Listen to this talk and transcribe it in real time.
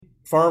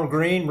Farm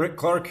Green, Rick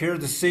Clark here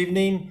this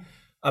evening.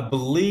 I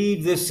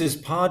believe this is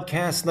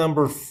podcast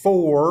number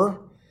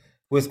 4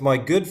 with my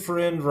good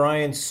friend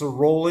Ryan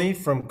Sirolli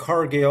from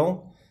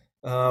Cargill.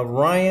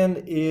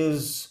 Ryan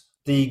is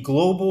the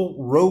Global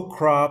Row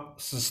Crop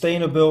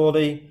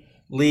Sustainability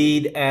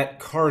Lead at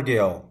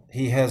Cargill.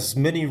 He has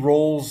many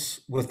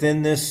roles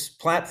within this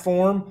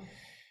platform,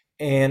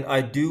 and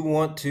I do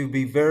want to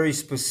be very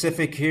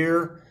specific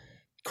here.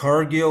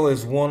 Cargill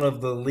is one of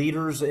the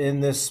leaders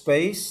in this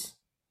space,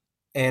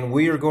 and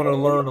we are going to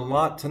learn a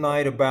lot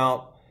tonight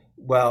about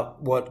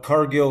what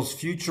Cargill's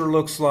future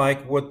looks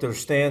like, what their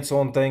stance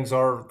on things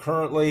are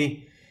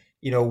currently,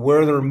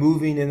 where they're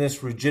moving in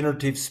this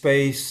regenerative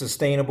space,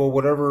 sustainable,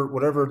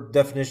 whatever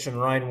definition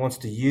Ryan wants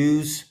to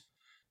use.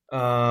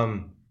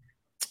 Ryan,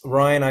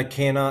 I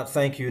cannot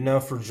thank you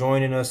enough for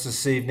joining us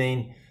this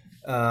evening.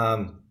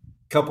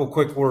 Couple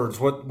quick words.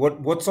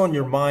 What's on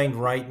your mind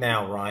right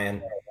now,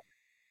 Ryan?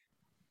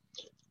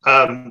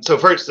 So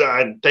first,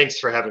 thanks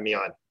for having me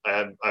on.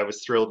 I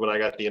was thrilled when I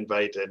got the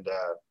invite, and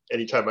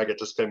anytime I get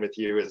to spend with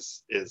you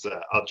is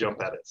I'll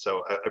jump at it.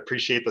 So I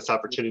appreciate this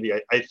opportunity.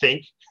 I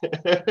think.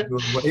 Yeah,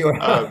 but you're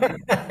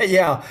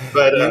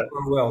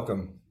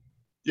welcome.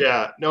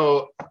 Yeah,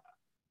 no.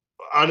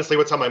 Honestly,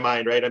 what's on my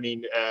mind, right? I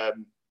mean,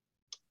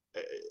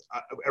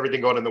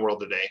 everything going on in the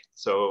world today.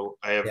 So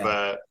I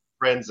have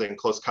friends and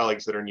close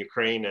colleagues that are in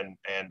Ukraine, and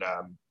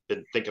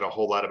been thinking a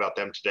whole lot about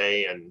them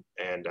today, and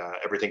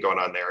everything going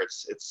on there.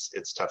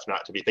 It's tough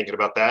not to be thinking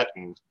about that,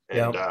 and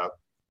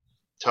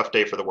tough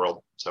day for the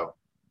world. So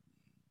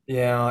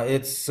yeah,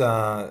 it's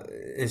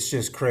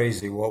just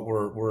crazy what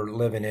we're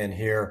living in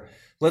here.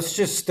 Let's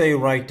just stay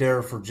right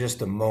there for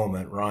just a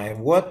moment,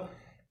 Ryan.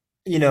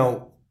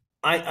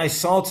 I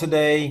saw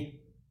today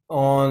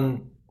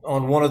on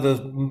one of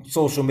the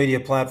social media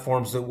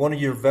platforms that one of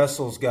your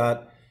vessels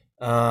got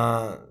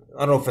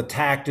I don't know if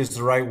attacked is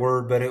the right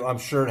word, but I'm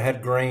sure it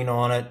had grain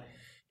on it.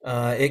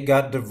 It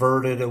got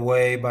diverted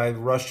away by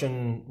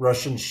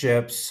Russian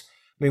ships.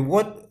 I mean,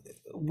 what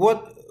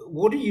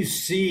do you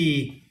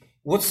see?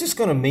 What's this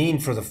going to mean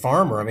for the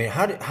farmer? I mean,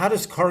 how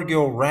does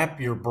Cargill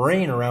wrap your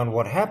brain around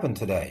what happened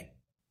today?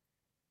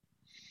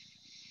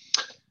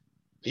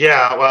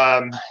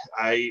 Yeah,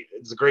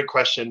 it's a great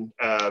question.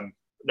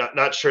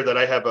 Not sure that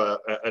I have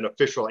an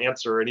official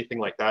answer or anything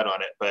like that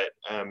on it, but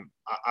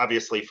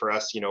obviously for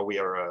us, we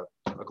are a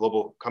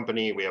global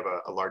company. We have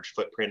a large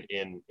footprint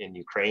in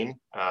Ukraine.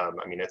 I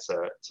mean, it's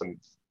some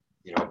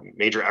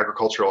major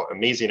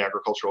amazing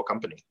agricultural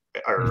company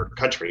or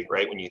country,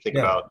 right? When you think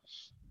about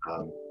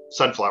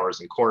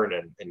sunflowers and corn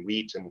and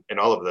wheat and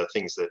all of the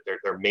things that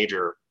they're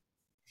major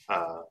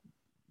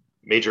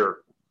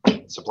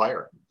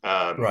supplier,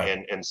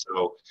 right. and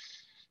so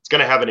it's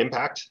going to have an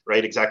impact,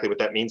 right? Exactly what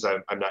that means,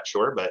 I'm not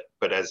sure, but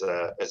as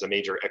a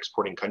major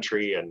exporting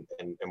country, and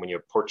when you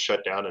have ports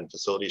shut down and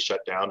facilities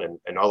shut down,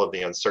 and all of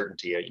the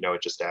uncertainty, it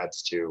just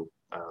adds to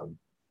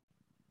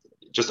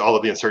just all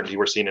of the uncertainty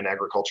we're seeing in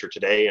agriculture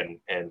today, and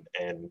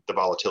the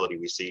volatility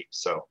we see.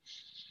 So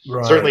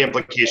certainly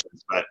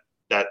implications, but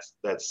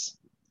that's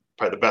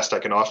probably the best I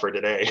can offer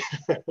today.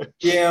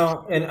 Yeah,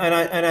 and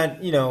I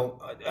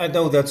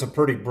know that's a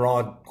pretty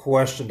broad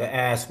question to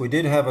ask. We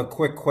did have a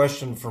quick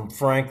question from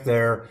Frank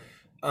there.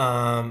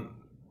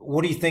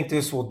 What do you think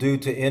this will do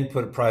to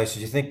input prices?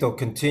 You think they'll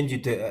continue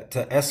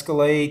to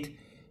escalate?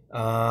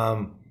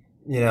 I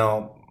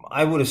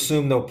would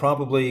assume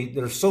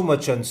there's so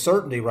much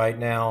uncertainty right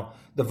now.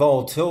 The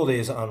volatility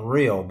is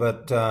unreal,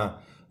 but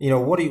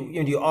what do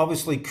you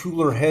obviously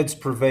cooler heads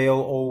prevail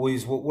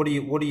always. What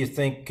do you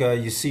think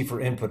you see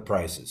for input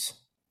prices?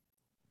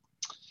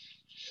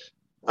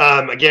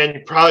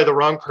 Again, probably the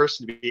wrong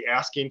person to be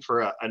asking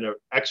for an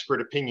expert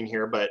opinion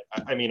here, but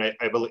I mean,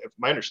 I believe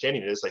my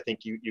understanding is I think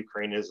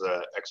Ukraine is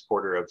an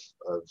exporter of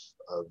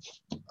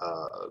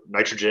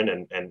nitrogen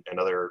and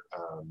other.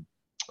 I'm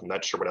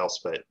not sure what else,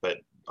 but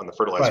on the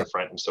fertilizer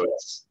front, and so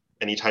it's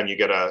anytime you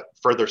get a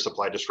further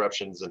supply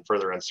disruptions and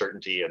further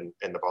uncertainty and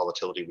the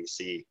volatility we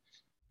see.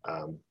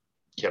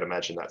 Can't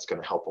imagine that's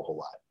going to help a whole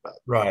lot. But.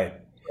 Right.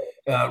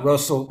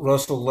 Russell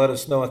let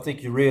us know. I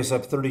think urea's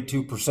up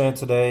 32%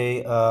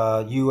 today.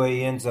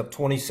 UAN's up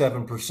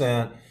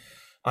 27%.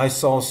 I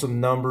saw some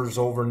numbers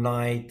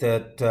overnight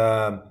that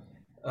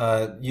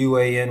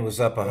UAN was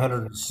up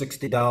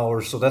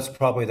 $160. So that's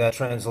probably that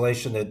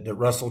translation that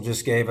Russell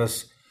just gave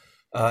us.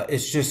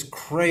 It's just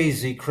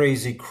crazy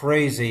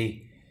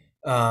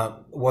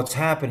what's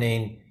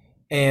happening.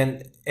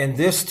 And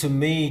this to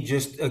me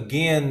just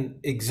again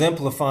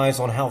exemplifies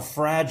on how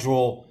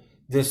fragile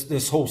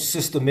this whole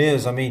system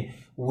is. I mean,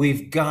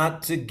 we've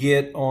got to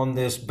get on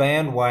this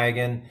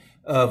bandwagon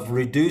of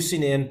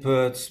reducing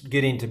inputs,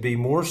 getting to be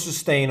more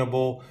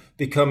sustainable,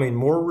 becoming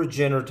more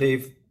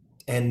regenerative,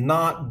 and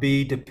not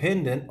be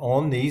dependent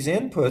on these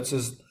inputs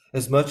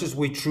as much as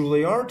we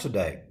truly are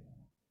today.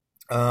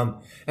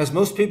 As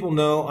most people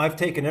know, I've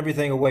taken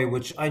everything away,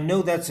 which I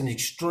know that's an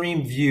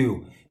extreme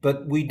view,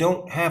 but we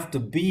don't have to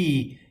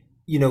be,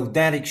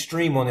 that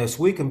extreme on this.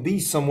 We can be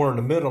somewhere in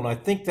the middle. And I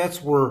think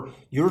that's where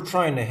you're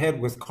trying to head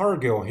with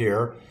Cargill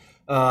here.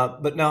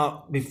 But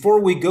now, before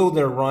we go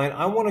there, Ryan,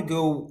 I want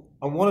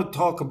to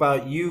talk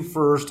about you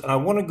first, and I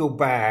want to go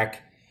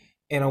back,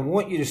 and I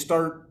want you to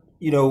start,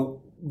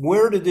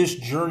 where did this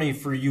journey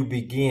for you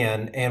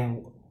begin,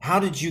 and how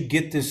did you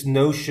get this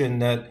notion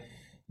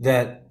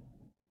that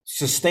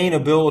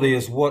sustainability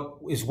is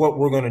what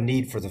we're going to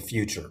need for the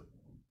future?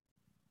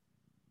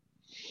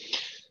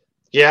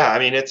 Yeah, I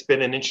mean, it's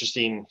been an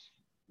interesting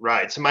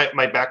ride. So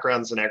my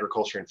background's in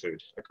agriculture and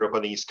food. I grew up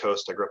on the East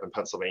Coast. I grew up in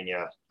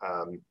Pennsylvania.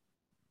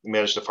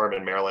 Managed a farm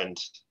in Maryland,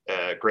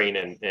 grain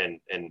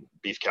and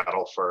beef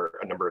cattle for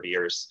a number of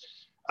years.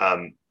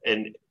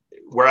 And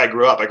where I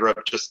grew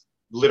up just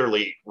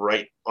literally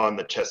right on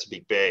the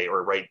Chesapeake Bay,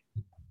 or right,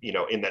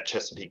 in that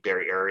Chesapeake Bay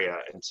area.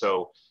 And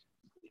so,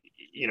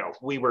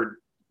 we were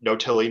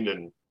no-tilling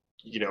and,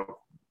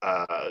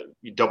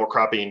 double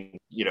cropping,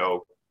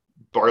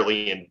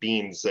 barley and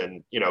beans,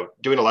 and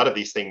doing a lot of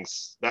these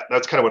things.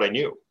 That's kind of what I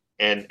knew.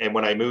 And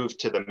when I moved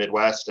to the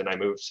Midwest, and I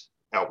moved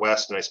out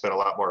west, and I spent a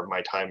lot more of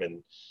my time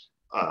in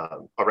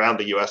around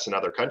the U.S. and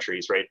other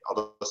countries, right? All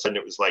of a sudden,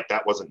 it was like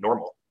that wasn't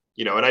normal,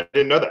 and I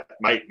didn't know that.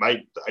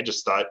 I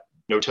just thought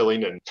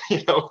no-tilling and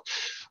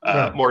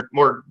Yeah.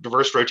 more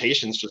diverse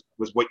rotations just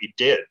was what you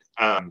did.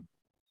 And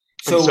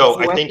So, so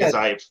I so at think as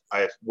that,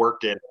 I've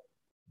worked in.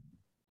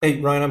 Hey,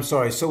 Ryan, I'm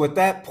sorry. So at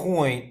that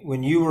point,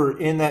 when you were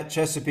in that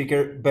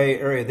Bay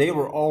area, they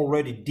were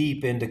already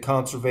deep into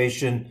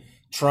conservation,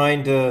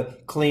 trying to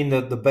clean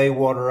the bay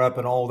water up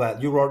and all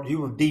that. You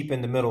were deep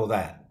in the middle of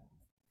that.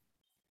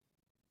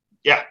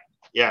 Yeah,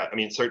 yeah. I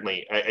mean,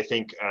 certainly, I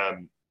think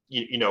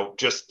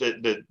just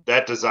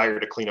that desire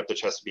to clean up the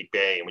Chesapeake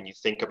Bay, and when you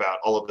think about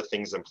all of the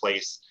things in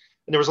place,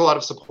 and there was a lot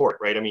of support,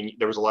 right? I mean,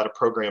 there was a lot of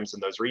programs in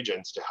those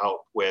regions to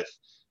help with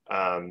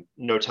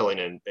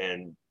no-tilling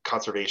and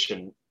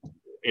conservation.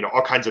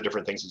 All kinds of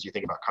different things as you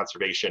think about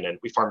conservation. And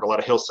we farmed a lot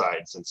of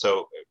hillsides, and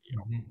so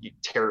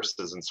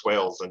terraces and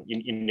swales, and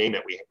you name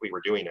it, we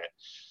were doing it.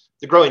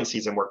 The growing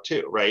season worked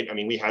too, right? I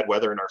mean, we had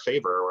weather in our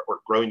favor, or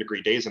growing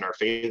degree days in our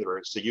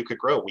favor, so you could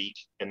grow wheat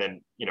and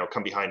then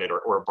come behind it,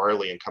 or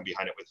barley and come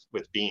behind it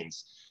with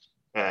beans,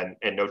 and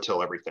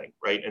no-till everything,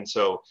 right? And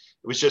so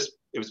it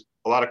was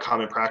a lot of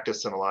common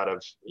practice, and a lot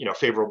of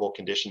favorable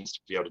conditions to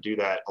be able to do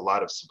that. A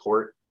lot of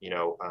support,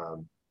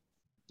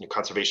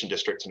 conservation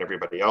districts and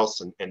everybody else,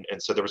 and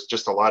so there was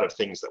just a lot of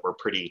things that were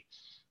pretty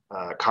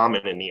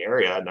common in the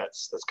area, and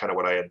that's kind of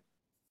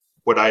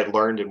what I had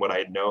learned and what I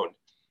had known.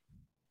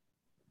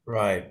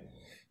 Right.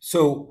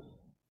 So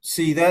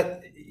see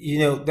that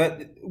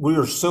we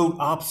are so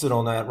opposite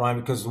on that, Ryan,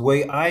 because the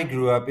way I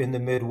grew up in the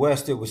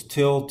Midwest, it was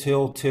till,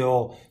 till,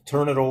 till,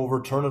 turn it over,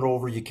 turn it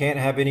over. You can't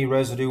have any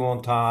residue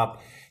on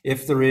top.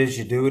 If there is,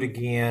 you do it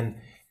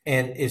again.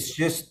 And it's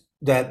just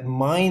that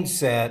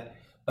mindset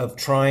of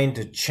trying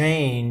to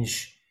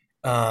change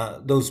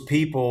those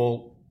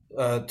people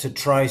to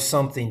try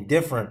something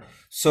different.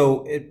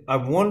 So I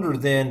wonder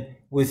then,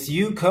 with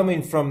you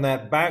coming from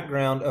that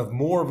background of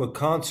more of a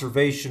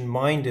conservation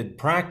minded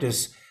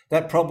practice,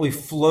 that probably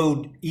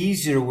flowed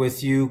easier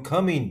with you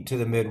coming to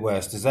the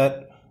Midwest. Is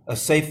that a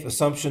safe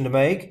assumption to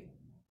make?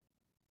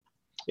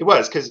 It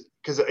was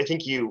because I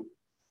think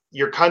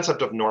your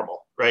concept of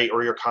normal, right,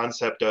 or your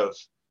concept of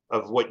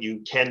what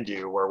you can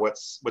do, or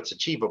what's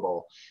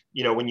achievable,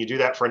 when you do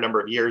that for a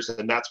number of years,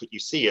 and that's what you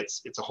see,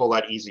 it's a whole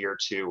lot easier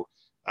to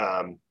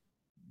um,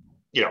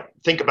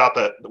 think about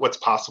what's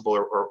possible,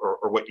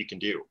 or what you can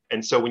do.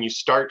 And so when you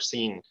start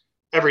seeing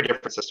every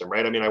different system,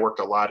 right? I mean, I worked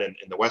a lot in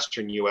the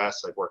Western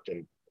US. I've worked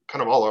in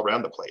kind of all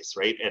around the place,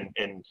 right?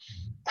 And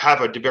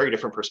have a very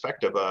different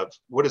perspective of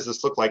what does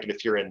this look like, and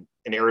if you're in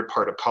an arid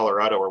part of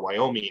Colorado or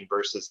Wyoming,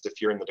 versus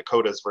if you're in the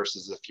Dakotas,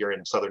 versus if you're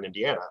in southern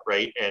Indiana,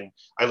 right? And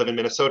I live in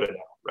Minnesota now,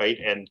 right?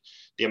 And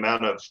the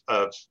amount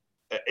of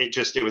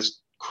it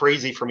was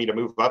crazy for me to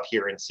move up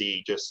here and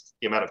see just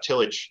the amount of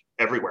tillage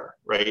everywhere,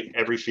 right?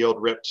 Every field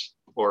ripped,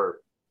 or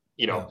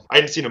Yeah. I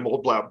hadn't seen a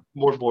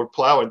moldboard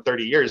plow in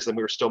 30 years, and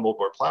we were still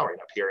moldboard plowing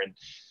up here.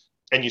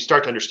 And you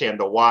start to understand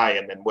the why,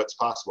 and then what's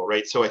possible,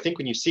 right? So I think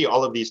when you see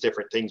all of these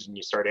different things, and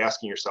you start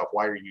asking yourself,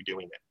 why are you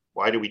doing it?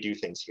 Why do we do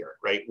things here,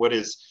 right? What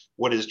is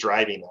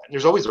driving that? And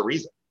there's always a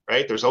reason,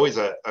 right? There's always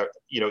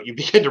you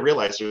begin to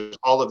realize there's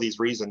all of these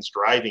reasons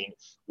driving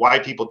why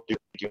people do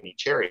in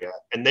each area.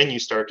 And then you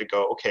start to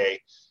go, okay,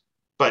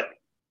 but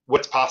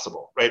what's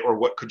possible, right? Or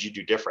what could you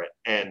do different?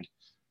 And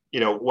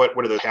what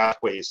are the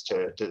pathways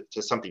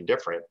to something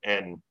different?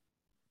 And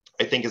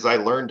I think as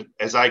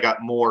I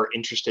got more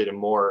interested and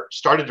more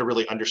started to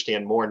really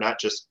understand more, not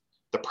just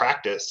the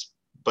practice,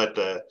 but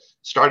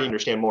starting to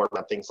understand more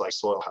about things like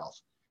soil health.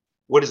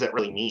 What does that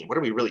really mean? What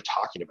are we really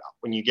talking about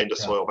when you get into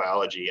Yeah. soil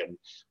biology? And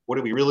what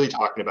are we really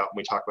talking about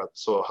when we talk about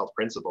soil health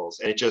principles?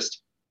 And it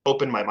just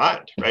opened my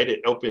mind, right?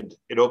 It opened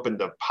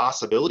the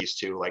possibilities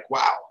to, like,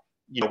 wow,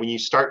 when you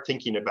start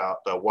thinking about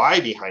the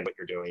why behind what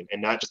you're doing,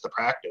 and not just the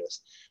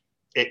practice,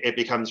 it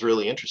becomes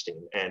really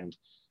interesting. And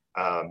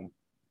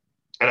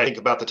I think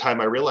about the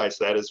time I realized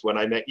that is when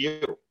I met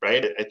you,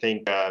 right? I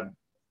think,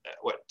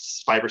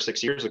 5 or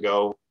 6 years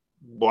ago,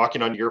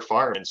 walking onto your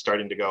farm and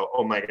starting to go,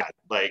 oh my God,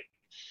 like,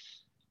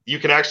 you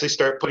can actually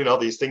start putting all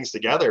these things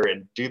together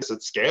and do this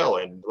at scale.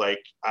 And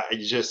like,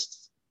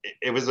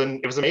 it was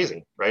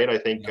amazing, right? I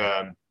think,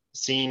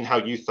 seeing how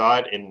you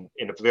thought in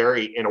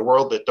a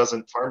world that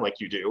doesn't farm like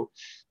you do,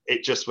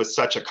 it just was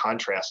such a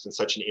contrast and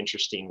such an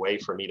interesting way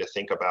for me to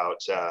think about,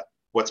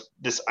 what's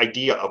this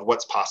idea of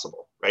what's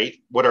possible, right?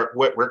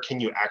 Where can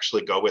you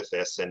actually go with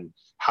this, and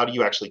how do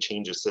you actually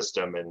change a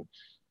system? And,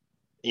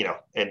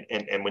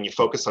 and when you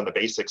focus on the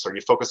basics, or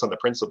you focus on the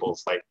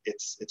principles, like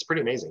it's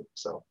pretty amazing.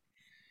 So.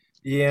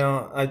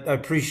 Yeah, I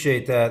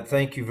appreciate that.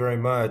 Thank you very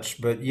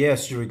much. But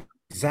yes, you're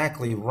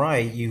exactly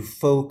right. You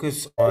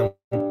focus on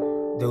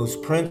those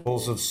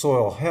principles of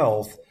soil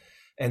health,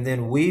 and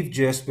then we've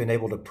just been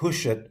able to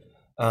push it,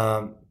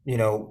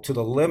 to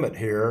the limit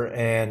here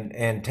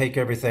and take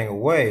everything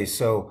away.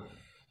 So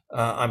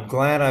I'm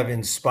glad I've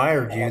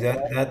inspired you.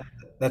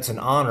 That's an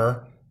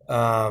honor.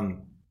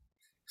 Um,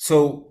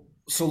 so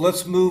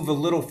let's move a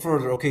little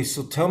further. Okay,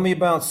 so tell me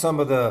about some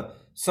of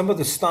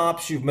the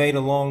stops you've made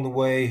along the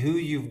way, who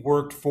you've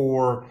worked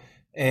for,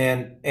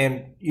 and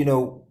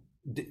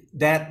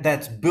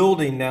that's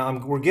building now.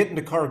 We're getting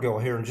to Cargill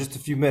here in just a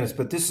few minutes,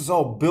 but this is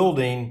all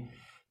building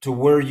to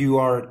where you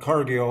are at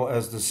Cargill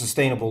as the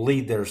sustainable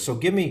lead there. So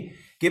give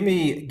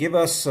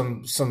us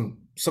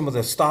some of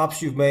the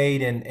stops you've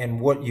made and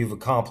what you've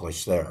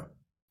accomplished there.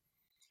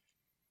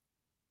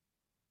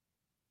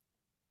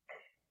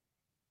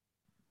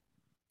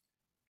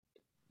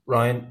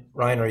 Ryan,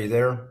 are you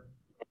there?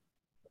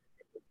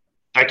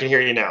 I can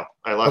hear you now.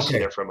 I lost you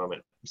Okay. there for a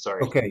moment.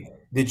 Sorry. Okay.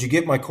 Did you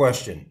get my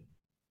question?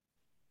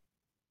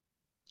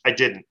 I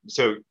didn't.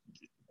 So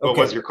what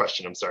was Okay. your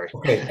question? I'm sorry.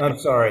 Okay. I'm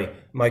sorry.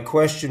 My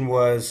question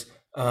was,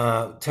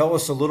 tell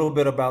us a little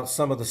bit about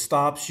some of the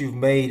stops you've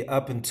made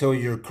up until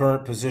your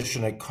current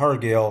position at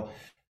Cargill,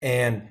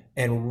 and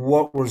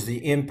what was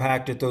the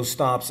impact at those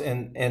stops,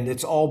 and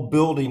it's all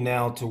building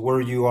now to where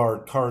you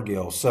are at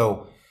Cargill.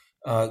 So,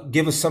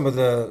 give us some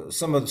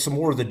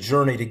more of the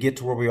journey to get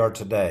to where we are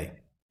today.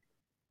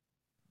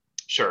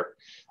 Sure.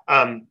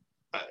 Um,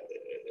 uh,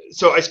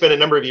 so I spent a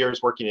number of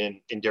years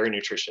working in dairy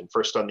nutrition,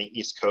 first on the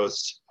East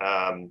Coast.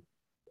 And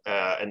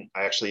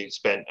I actually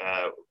had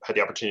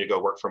the opportunity to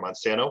go work for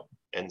Monsanto.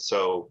 And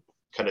so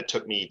kind of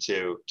took me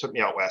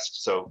out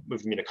west. So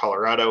moved me to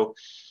Colorado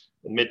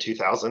in mid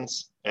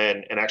 2000s,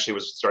 and actually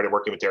started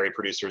working with dairy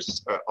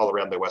producers all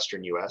around the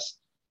Western US.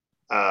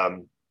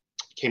 Um,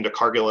 Came to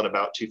Cargill in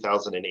about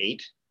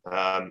 2008,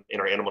 in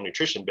our animal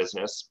nutrition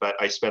business, but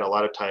I spent a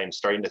lot of time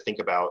starting to think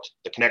about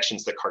the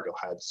connections that Cargill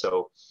had.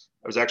 So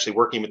I was actually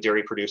working with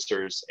dairy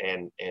producers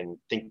and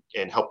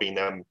helping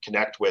them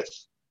connect with,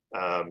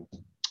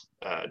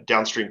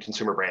 downstream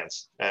consumer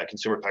brands,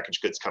 consumer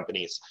packaged goods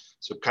companies.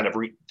 So kind of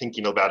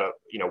thinking about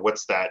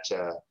what's that?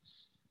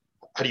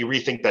 How do you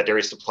rethink that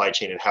dairy supply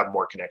chain and have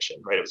more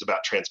connection? Right? It was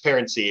about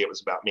transparency. It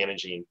was about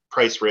managing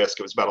price risk.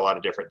 It was about a lot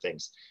of different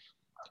things.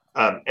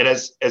 And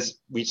as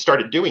we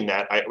started doing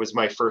that, it was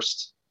my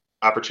first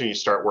opportunity to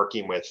start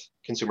working with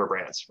consumer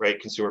brands, right?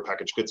 Consumer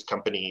packaged goods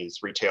companies,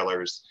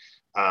 retailers,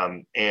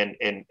 and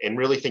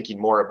really thinking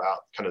more about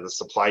kind of the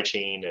supply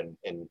chain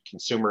and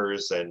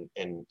consumers and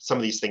some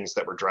of these things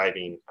that were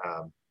driving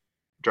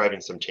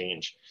some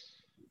change.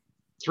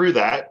 Through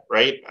that,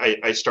 right,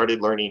 I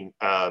started learning,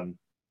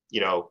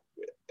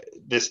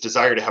 this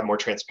desire to have more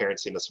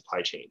transparency in the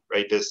supply chain,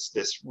 right? This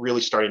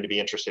really starting to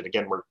be interested.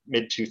 Again, we're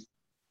mid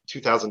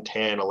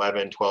 2010,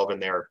 11, 12 in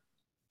there,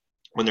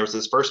 when there was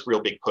this first real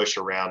big push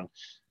around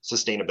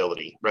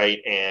sustainability, right?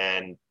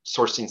 And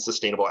sourcing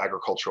sustainable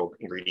agricultural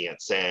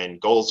ingredients and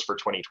goals for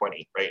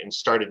 2020, right? And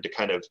started to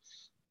kind of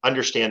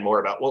understand more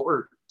about what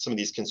were some of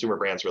these consumer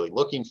brands really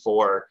looking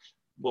for,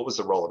 what was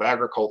the role of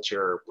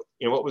agriculture,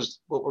 what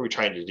were we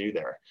trying to do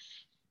there?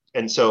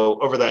 And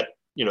so over that,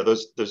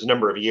 those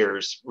number of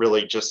years,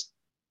 really just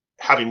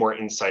having more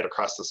insight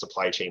across the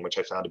supply chain, which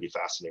I found to be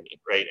fascinating,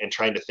 right? And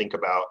trying to think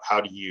about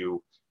how do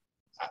you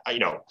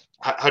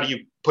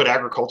put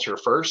agriculture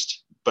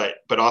first, but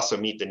also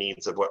meet the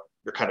needs of what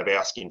you're kind of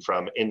asking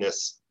from in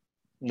this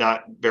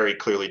not very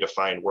clearly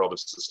defined world of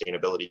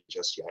sustainability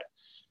just yet.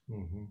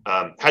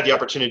 Mm-hmm. Had the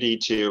opportunity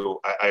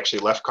I actually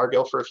left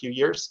Cargill for a few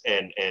years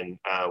and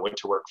went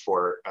to work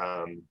for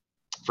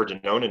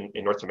Danone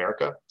in North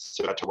America.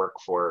 So I got to work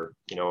for,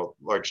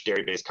 large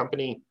dairy-based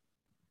company,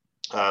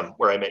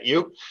 where I met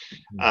you.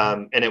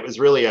 Mm-hmm. And it was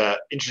really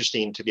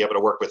interesting to be able to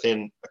work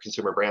within a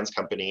consumer brands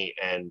company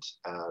and,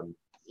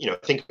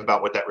 think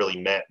about what that really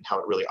meant and how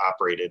it really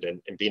operated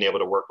and being able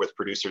to work with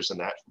producers in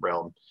that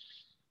realm.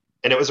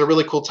 And it was a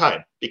really cool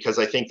time because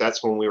I think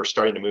that's when we were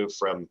starting to move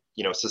from,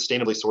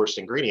 sustainably sourced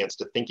ingredients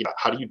to thinking about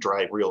how do you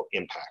drive real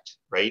impact,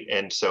 right?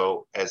 And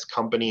so as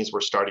companies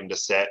were starting to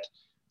set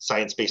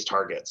science-based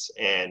targets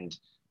and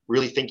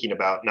really thinking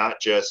about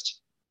not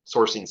just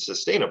sourcing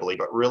sustainably,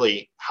 but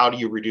really how do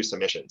you reduce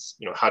emissions?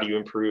 How do you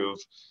improve,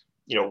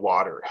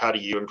 water? How do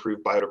you improve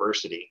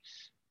biodiversity?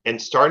 And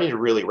starting to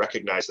really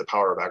recognize the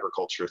power of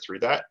agriculture through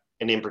that.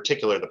 And in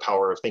particular, the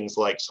power of things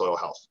like soil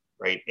health,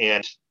 right?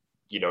 And,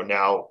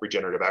 now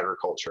regenerative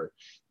agriculture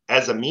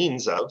as a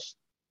means of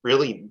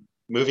really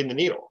moving the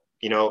needle.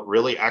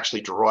 really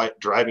actually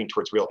driving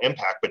towards real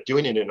impact, but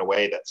doing it in a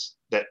way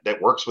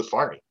that works with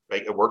farming,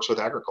 right? It works with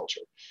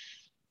agriculture.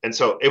 And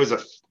so it was a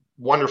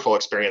wonderful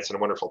experience and a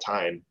wonderful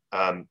time.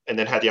 And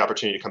then had the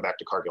opportunity to come back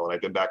to Cargill. And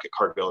I've been back at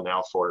Cargill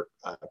now for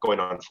going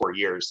on 4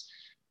 years,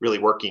 really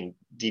working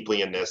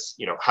deeply in this,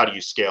 how do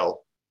you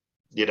scale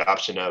the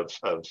adoption of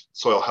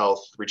soil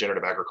health,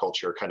 regenerative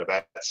agriculture kind of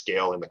at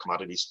scale in the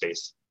commodity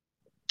space.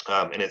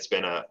 And it's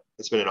been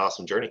an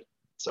awesome journey.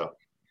 So.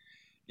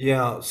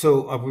 Yeah,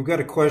 so we've got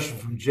a question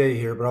from Jay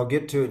here, but I'll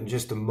get to it in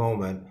just a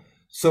moment.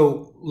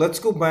 So let's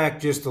go back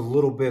just a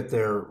little bit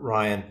there,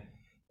 Ryan.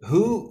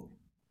 Who,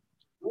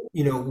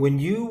 when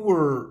you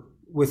were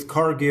with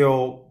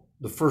Cargill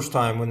the first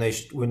time when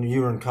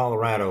you were in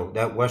Colorado,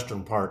 that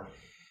western part,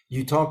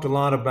 you talked a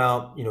lot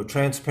about,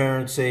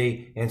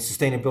 transparency and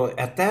sustainability.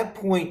 At that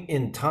point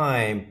in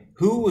time,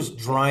 who was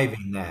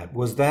driving that?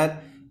 Was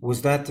that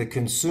the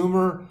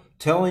consumer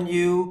telling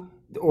you,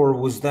 or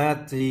was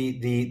that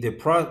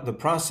the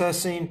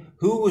processing?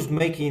 Who was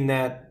making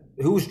that?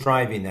 Who was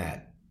driving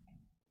that?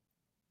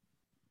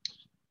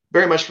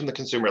 Very much from the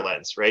consumer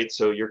lens, right?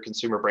 So your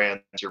consumer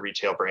brands, your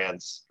retail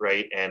brands,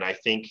 right? And I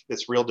think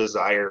this real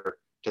desire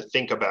to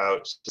think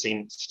about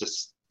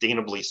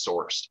sustainably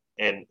sourced.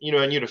 And, you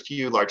had a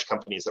few large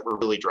companies that were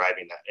really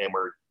driving that and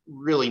were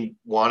really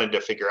wanted to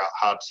figure out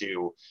how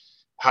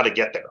to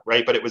get there,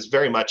 right? But it was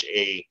very much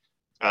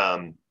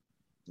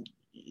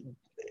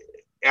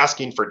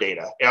asking for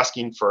data,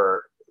 asking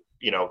for,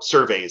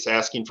 surveys,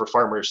 asking for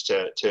farmers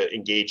to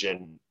engage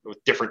in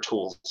with different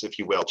tools, if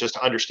you will, just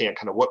to understand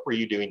kind of what were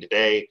you doing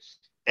today.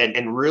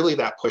 And really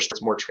that pushed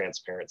towards more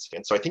transparency.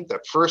 And so I think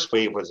the first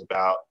wave was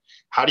about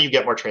how do you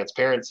get more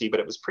transparency, but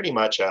it was pretty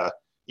much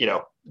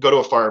go to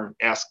a farm,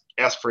 ask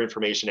for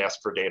information, ask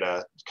for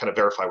data, kind of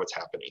verify what's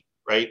happening,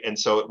 right? And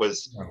so it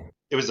was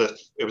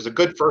a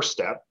good first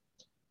step,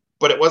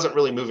 but it wasn't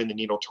really moving the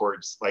needle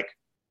towards like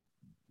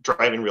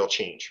driving real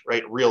change,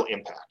 right? Real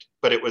impact.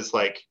 But it was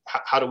like,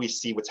 how do we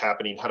see what's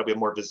happening? How do we have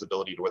more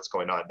visibility to what's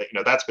going on? But,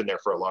 that's been there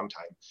for a long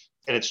time,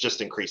 and it's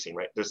just increasing,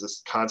 right? There's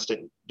this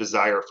constant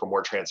desire for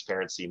more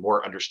transparency,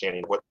 more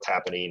understanding of what's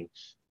happening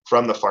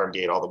from the farm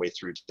gate all the way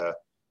through to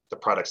the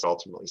products that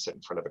ultimately sit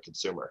in front of a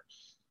consumer.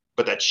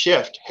 But that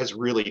shift has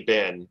really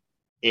been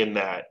in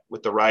that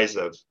with the rise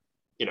of,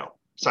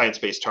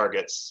 science-based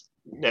targets,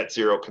 net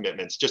zero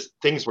commitments, just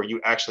things where you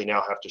actually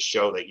now have to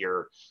show that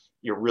you're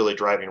really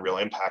driving real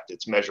impact.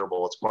 It's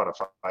measurable, it's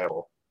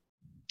quantifiable.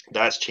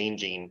 That's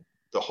changing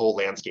the whole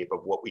landscape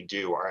of what we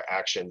do, our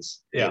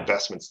actions, the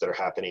investments that are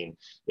happening.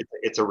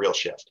 It's a real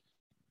shift.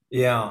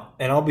 Yeah,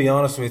 and I'll be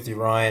honest with you,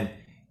 Ryan.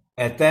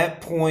 At that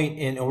point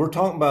and we're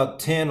talking about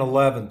 10,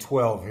 11,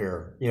 12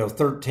 here,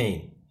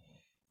 13.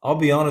 I'll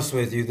be honest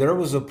with you, there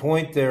was a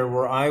point there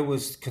where I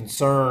was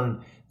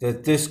concerned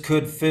that this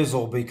could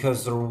fizzle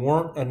because there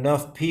weren't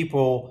enough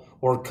people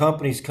or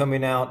companies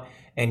coming out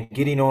and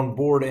getting on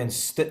board and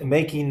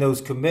making those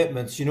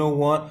commitments. You know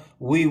what?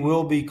 We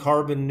will be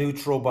carbon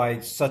neutral by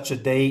such a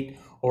date,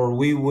 or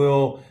we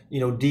will,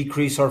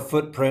 decrease our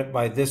footprint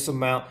by this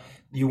amount.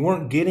 You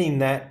weren't getting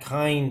that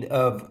kind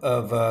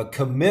of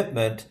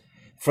commitment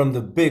from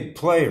the big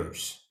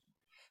players.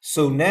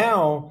 So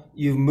now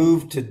you've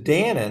moved to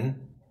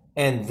Dannon,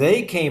 and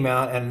they came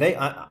out and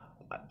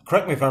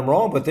correct me if I'm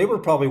wrong, but they were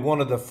probably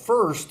one of the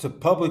first to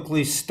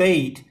publicly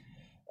state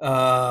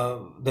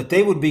that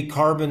they would be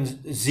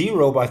carbon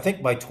zero by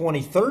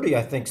 2030.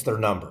 I think's their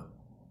number.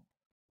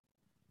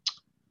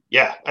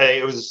 Yeah,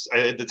 it was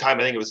at the time.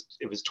 I think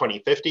it was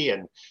 2050,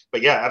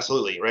 but yeah,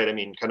 absolutely right. I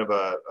mean, kind of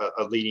a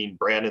leading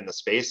brand in the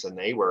space, and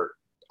they were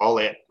all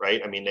in,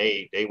 right? I mean,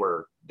 they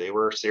were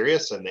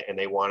serious, and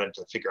they wanted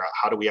to figure out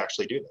how do we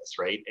actually do this,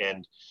 right?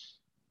 And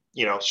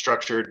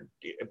structured,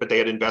 but they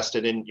had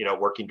invested in,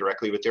 working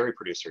directly with dairy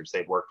producers.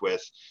 They'd worked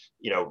with,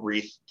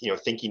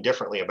 thinking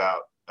differently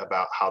about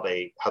how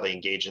they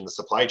engage in the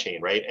supply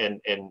chain, right?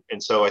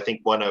 And so I think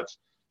one of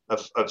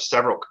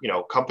several,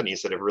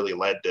 companies that have really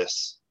led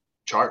this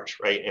charge,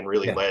 right? And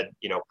really led,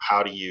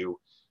 how do you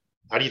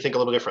think a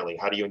little differently?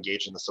 How do you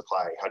engage in the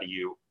supply? How do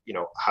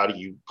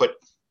you put,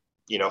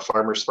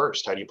 farmers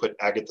first? How do you put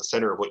ag at the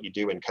center of what you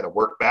do and kind of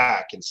work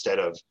back instead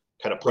of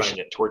kind of pushing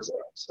it towards them?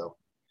 So.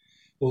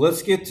 Well,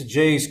 let's get to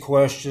Jay's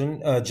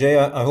question. Jay,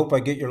 I hope I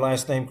get your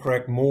last name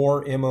correct.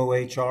 Mohr,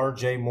 Mohr,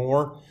 Jay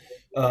Mohr.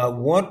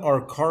 What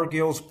are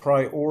Cargill's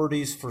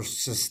priorities for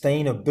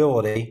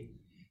sustainability?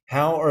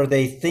 How are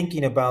they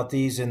thinking about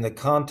these in the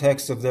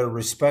context of their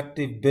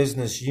respective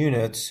business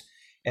units?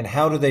 And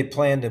how do they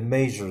plan to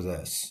measure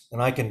this?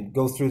 And I can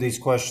go through these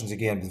questions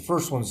again. The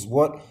first one is,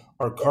 what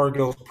are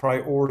Cargill's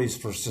priorities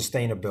for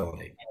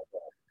sustainability?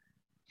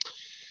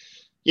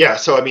 Yeah,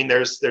 so I mean,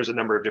 there's a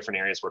number of different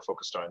areas we're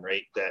focused on,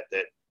 right?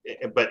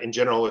 But in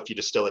general, if you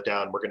distill it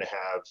down, we're going to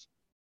have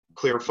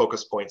clear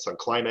focus points on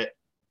climate,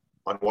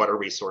 on water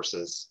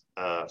resources,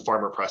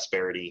 farmer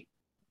prosperity.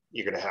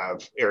 You're going to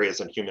have areas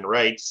on human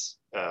rights,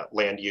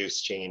 land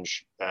use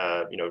change,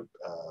 on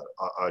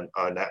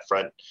that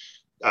front,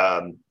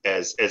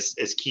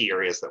 as key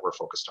areas that we're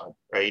focused on,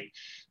 right?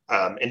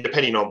 And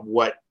depending on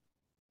what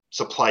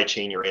supply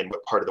chain you're in,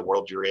 what part of the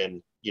world you're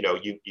in,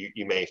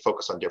 you may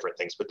focus on different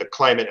things, but the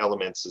climate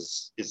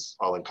elements is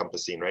all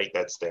encompassing, right?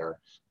 That's there.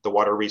 The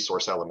water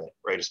resource element,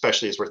 right?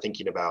 Especially as we're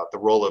thinking about the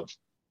role of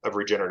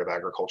regenerative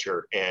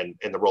agriculture and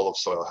the role of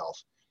soil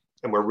health.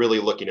 And we're really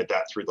looking at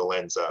that through the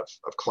lens of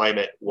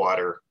climate,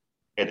 water,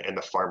 and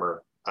the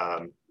farmer,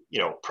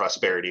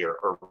 prosperity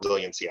or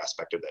resiliency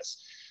aspect of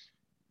this.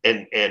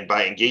 And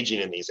by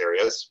engaging in these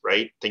areas,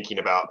 right, thinking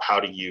about how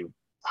do you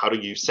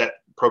set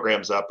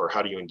programs up, or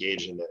how do you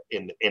engage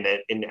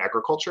in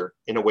agriculture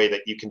in a way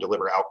that you can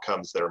deliver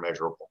outcomes that are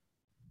measurable.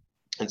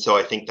 And so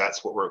I think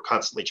that's what we're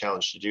constantly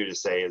challenged to do, to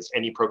say is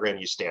any program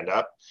you stand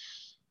up,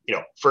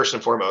 first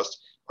and foremost,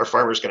 are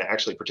farmers going to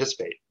actually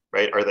participate,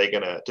 right?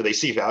 Do they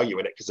see value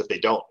in it? Because if they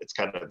don't, it's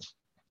kind of,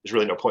 there's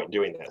really no point in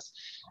doing this.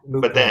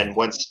 But then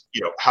once,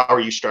 how are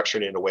you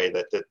structuring it in a way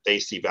that they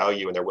see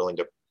value and they're willing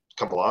to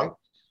come along?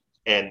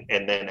 And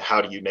then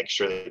how do you make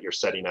sure that you're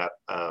setting up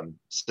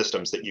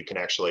systems that you can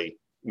actually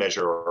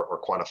measure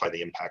or quantify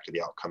the impact of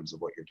the outcomes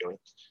of what you're doing?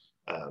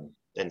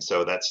 And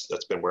so that's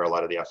been where a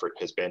lot of the effort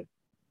has been.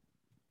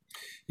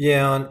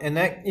 Yeah, and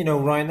that,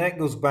 Ryan, that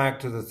goes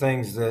back to the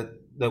things that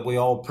we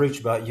all preach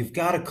about. You've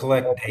got to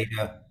collect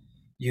data.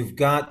 You've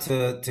got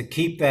to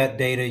keep that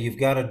data. You've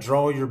got to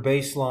draw your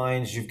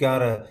baselines. You've got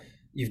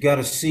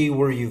to see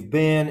where you've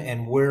been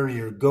and where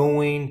you're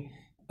going.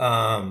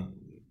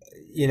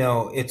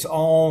 It's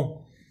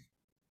all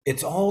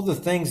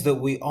the things that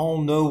we all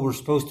know we're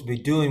supposed to be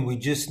doing. We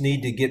just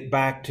need to get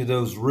back to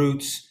those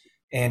roots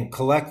and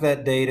collect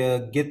that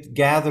data,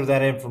 gather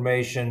that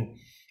information,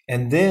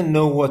 and then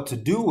know what to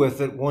do with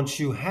it once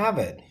you have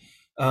it.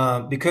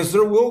 Because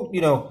there will,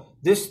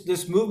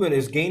 this movement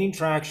is gaining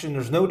traction.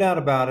 There's no doubt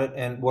about it.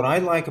 And what I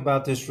like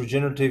about this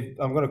regenerative,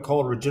 I'm going to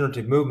call it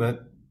regenerative movement,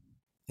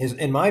 is,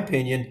 in my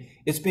opinion,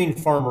 it's being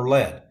farmer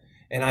led.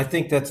 And I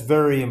think that's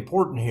very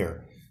important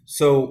here.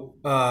 So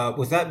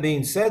with that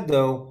being said,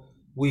 though,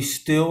 we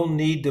still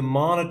need to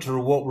monitor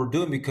what we're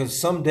doing, because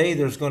someday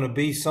there's going to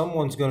be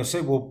someone's going to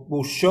say,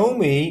 well, show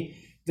me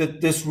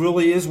that this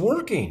really is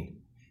working.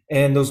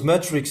 And those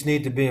metrics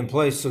need to be in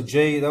place. So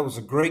Jay, that was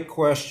a great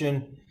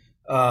question.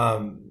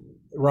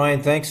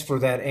 Ryan, thanks for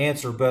that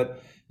answer.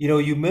 But,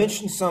 you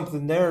mentioned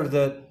something there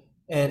that,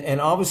 and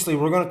obviously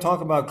we're going to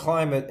talk about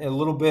climate in a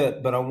little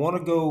bit, but I want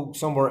to go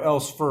somewhere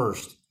else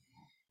first.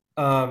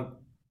 I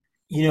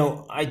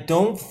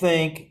don't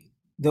think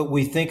that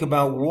we think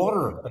about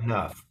water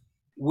enough.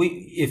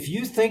 If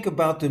you think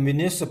about the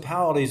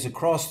municipalities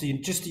across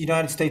just the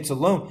United States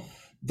alone,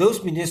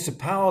 those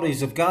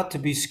municipalities have got to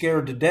be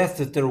scared to death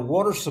that their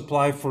water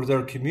supply for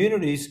their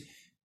communities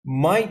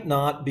might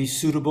not be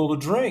suitable to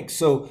drink.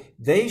 So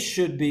they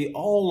should be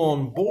all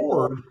on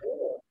board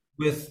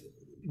with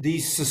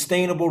these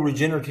sustainable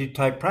regenerative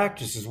type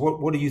practices.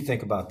 What do you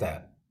think about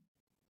that?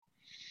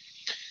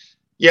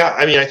 Yeah,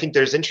 I think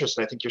there's interest,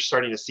 and I think you're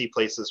starting to see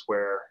places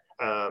where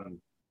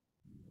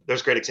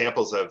there's great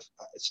examples of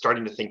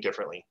starting to think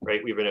differently,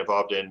 right? We've been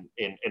involved in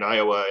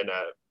Iowa in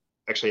a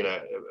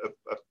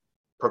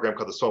program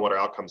called the Soil Water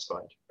Outcomes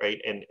Fund, right?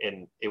 And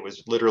it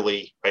was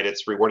literally, right,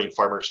 it's rewarding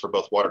farmers for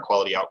both water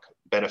quality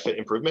benefit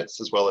improvements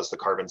as well as the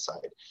carbon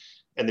side.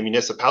 And the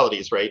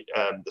municipalities, right,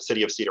 the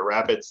city of Cedar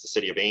Rapids, the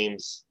city of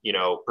Ames,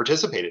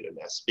 participated in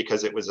this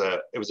because it was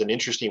an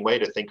interesting way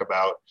to think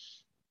about,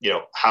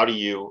 how do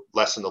you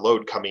lessen the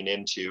load coming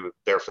into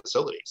their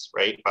facilities,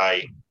 right?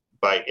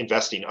 By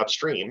investing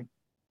upstream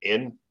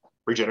in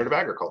regenerative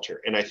agriculture.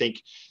 And I think,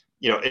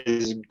 it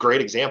is a great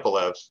example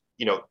of,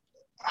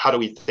 how do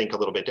we think a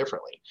little bit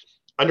differently?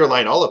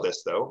 Underlying all of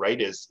this, though,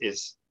 right, is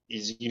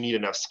you need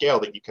enough scale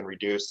that you can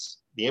reduce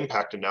the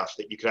impact enough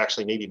that you could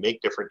actually maybe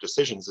make different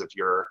decisions if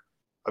you're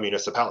a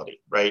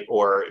municipality, right?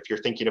 Or if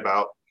you're thinking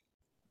about,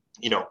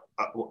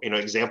 an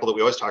example that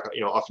we always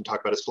often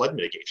talk about is flood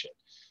mitigation,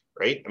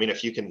 right?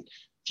 If you can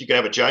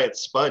have a giant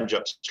sponge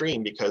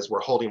upstream because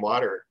we're holding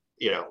water,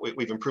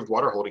 we've improved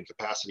water holding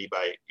capacity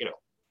by,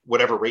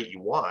 whatever rate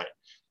you want.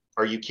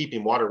 Are you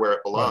keeping water where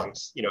it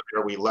belongs? Right.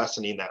 Are we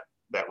lessening that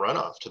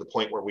runoff to the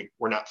point where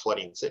we're not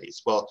flooding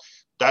cities? Well,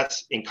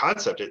 that's in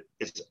concept,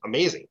 it's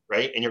amazing,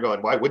 right? And you're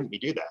going, why wouldn't we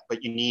do that?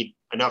 But you need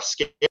enough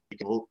scale, you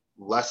can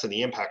lessen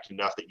the impact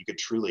enough that you could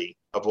truly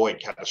avoid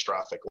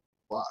catastrophic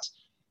loss.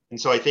 And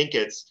so I think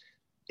it's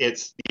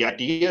the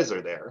ideas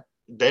are there.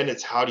 Then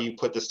it's how do you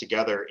put this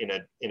together in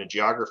a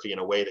geography in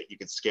a way that you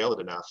could scale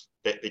it enough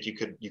that you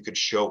could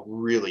show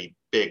really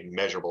big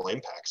measurable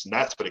impacts. And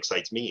that's what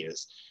excites me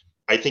is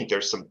I think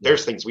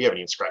there's things we haven't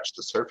even scratched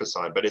the surface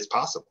on, but it's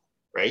possible,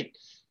 right?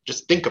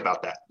 Just think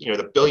about that.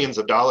 The billions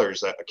of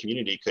dollars that a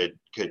community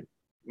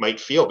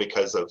might feel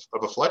because of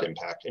a flood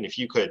impact. And if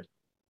you could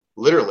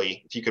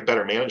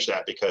better manage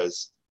that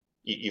because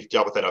you've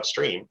dealt with that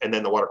upstream, and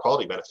then the water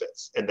quality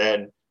benefits, and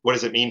then what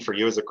does it mean for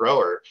you as a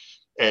grower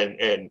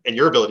and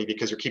your ability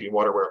because you're keeping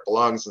water where it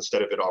belongs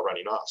instead of it all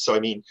running off. So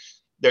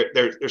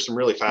there's some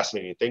really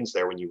fascinating things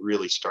there when you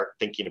really start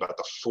thinking about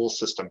the full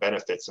system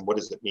benefits and what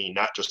does it mean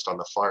not just on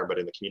the farm but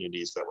in the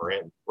communities that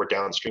we're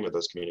downstream of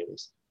those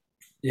communities.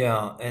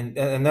 Yeah,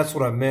 and that's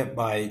what I meant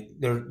by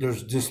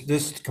there's just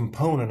this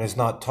component is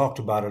not talked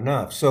about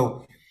enough.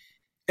 So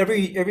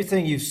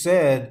everything you've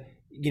said,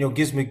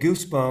 gives me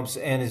goosebumps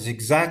and is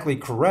exactly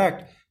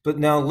correct. But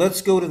now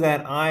let's go to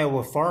that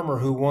Iowa farmer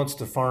who wants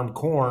to farm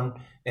corn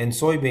and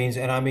soybeans,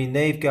 and I mean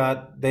they've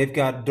got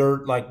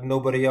dirt like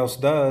nobody else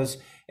does,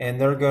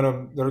 and they're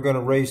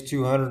gonna raise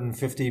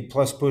 250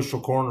 plus bushel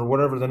corn or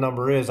whatever the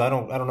number is. I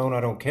don't know and I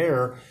don't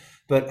care.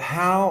 But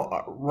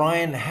how,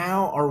 Ryan,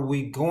 how are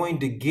we going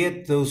to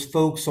get those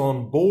folks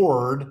on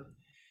board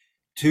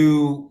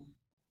to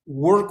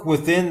work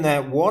within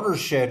that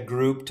watershed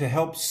group to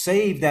help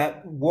save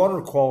that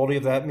water quality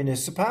of that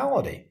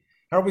municipality?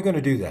 How are we going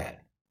to do that?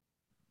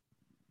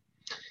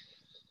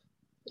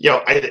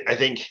 I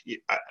think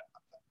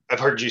I've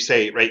heard you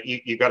say, right,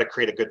 you got to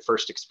create a good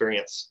first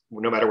experience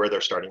no matter where they're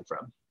starting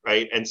from,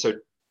 right? And so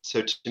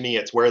to me,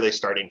 it's where are they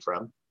starting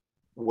from?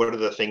 What are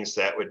the things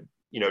that would,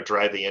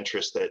 drive the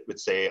interest that would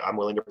say, I'm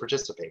willing to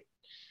participate?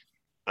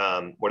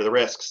 What are the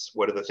risks?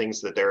 What are the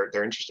things that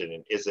they're interested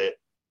in? Is it,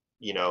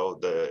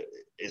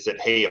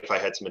 hey, if I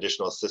had some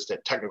additional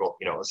technical,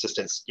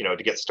 assistance,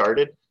 to get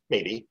started,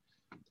 maybe.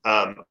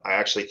 I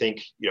actually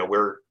think,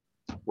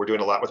 we're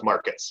doing a lot with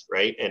markets,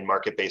 right? And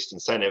market-based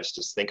incentives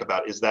to think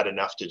about, is that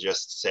enough to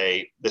just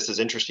say, this is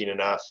interesting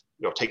enough,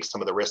 take some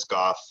of the risk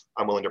off,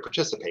 I'm willing to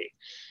participate.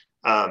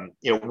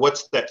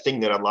 What's that thing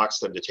that unlocks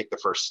them to take the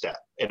first step?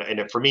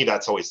 And for me,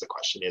 that's always the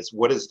question is,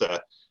 what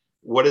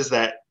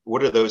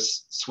are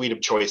those suite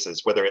of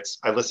choices? Whether it's,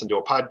 I listened to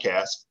a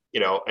podcast,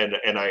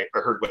 and I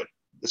heard what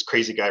this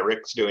crazy guy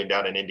Rick's doing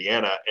down in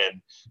Indiana,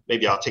 and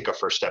maybe I'll take a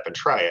first step and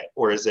try it.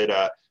 Or is it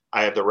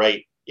I have the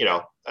right,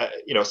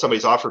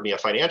 somebody's offered me a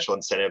financial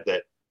incentive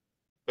that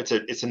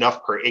it's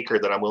enough per acre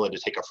that I'm willing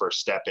to take a first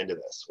step into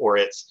this, or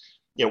it's,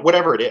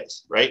 whatever it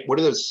is, right? What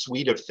are those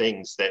suite of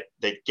things that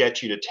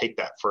get you to take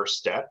that first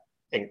step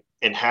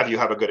and have you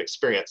have a good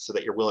experience so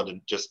that you're willing to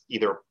just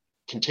either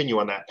continue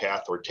on that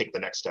path or take the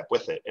next step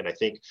with it? And I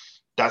think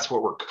that's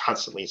what we're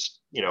constantly,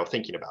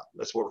 thinking about.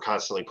 That's what we're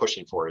constantly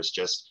pushing for, is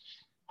just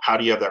how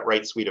do you have that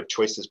right suite of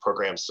choices,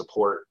 programs,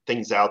 support,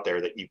 things out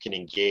there that you can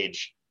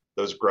engage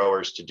those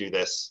growers to do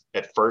this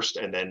at first,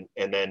 and then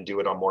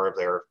do it on more of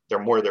their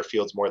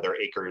fields, more of their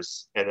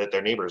acres, and that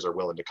their neighbors are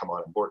willing to come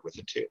on board with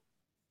it too.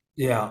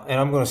 Yeah, and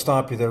I'm going to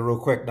stop you there real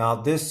quick. Now,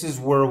 this is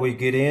where we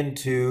get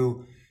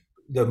into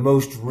the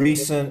most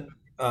recent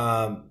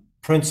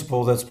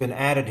principle that's been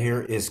added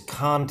here is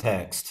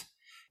context.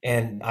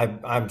 And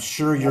I'm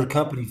sure Yeah. your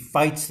company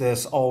fights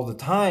this all the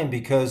time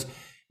because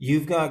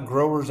you've got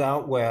growers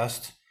out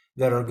west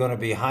that are going to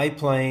be high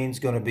plains,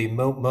 going to be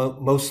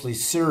mostly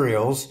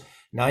cereals.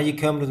 Now you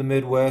come to the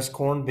Midwest,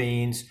 corn,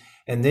 beans,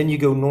 and then you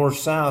go north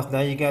south.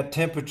 Now you got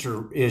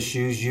temperature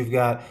issues. You've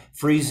got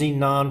freezing,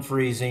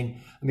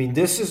 non-freezing. I mean,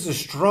 this is a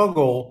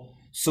struggle.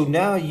 So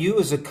now you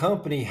as a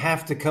company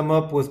have to come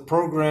up with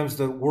programs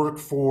that work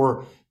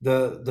for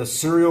the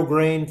cereal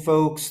grain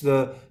folks,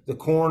 the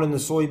corn and the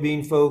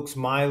soybean folks,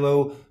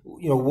 Milo,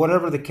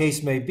 whatever the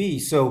case may be.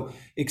 So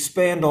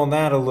expand on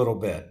that a little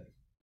bit.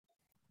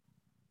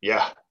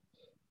 Yeah.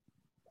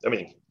 I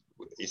mean,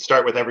 you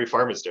start with every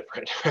farm is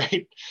different,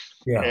 right?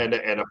 Yeah. And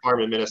a farm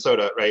in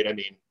Minnesota, right? I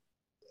mean,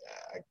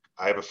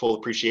 I have a full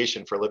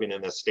appreciation for living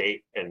in this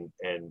state and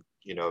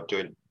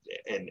doing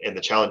and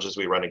the challenges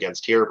we run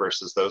against here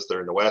versus those that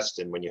are in the West.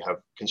 And when you have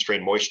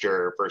constrained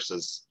moisture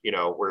versus,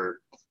 where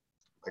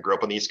I grew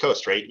up on the East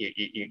Coast, right?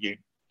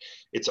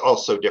 It's all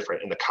so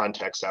different, and the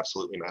context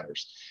absolutely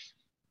matters.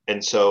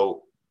 And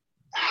so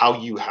how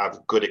you have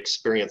good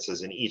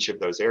experiences in each of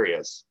those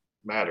areas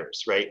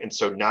matters, right? And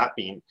so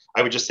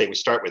I would just say we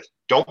start with,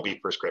 don't be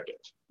prescriptive,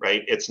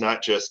 right? It's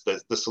not just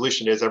the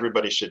solution is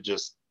everybody should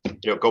just,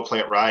 go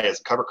plant rye as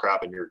a cover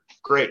crop and you're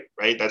great,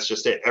 right? That's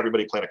just it.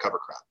 Everybody plant a cover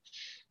crop.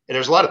 And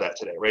there's a lot of that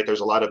today, right?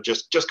 There's a lot of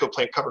just go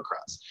plant cover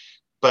crops,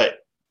 but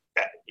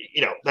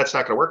that's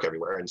not going to work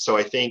everywhere. And so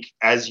I think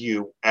as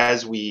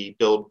we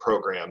build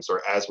programs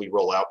or as we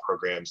roll out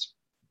programs,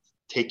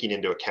 taking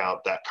into account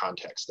that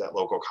context, that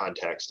local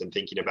context, and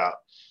thinking about,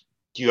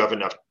 do you have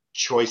enough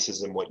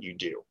choices in what you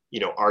do?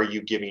 Are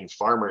you giving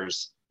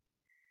farmers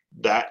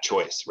that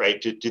choice,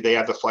 right? Do they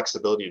have the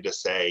flexibility to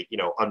say,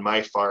 on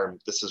my farm,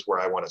 this is where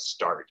I want to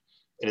start?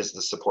 And is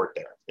the support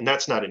there? And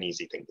that's not an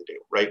easy thing to do,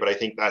 right? But I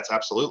think that's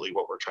absolutely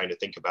what we're trying to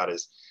think about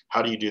is,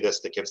 how do you do this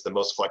that gives the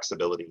most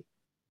flexibility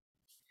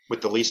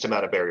with the least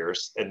amount of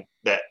barriers, and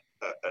that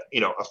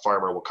a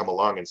farmer will come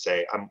along and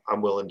say,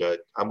 I'm willing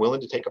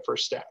to take a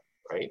first step,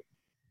 right?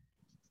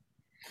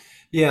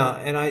 Yeah,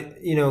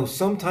 and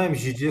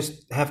sometimes you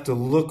just have to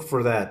look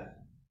for that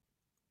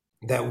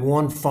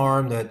one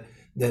farm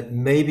that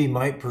maybe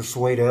might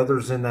persuade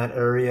others in that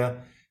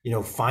area.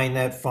 Find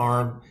that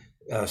farm,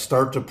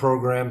 start the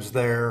programs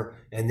there,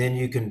 and then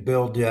you can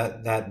build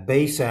that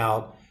base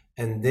out.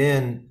 And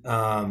then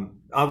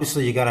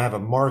obviously you got to have a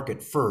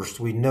market first.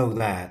 We know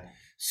that.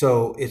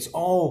 So it's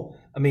all.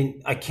 I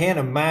mean, I can't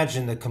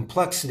imagine the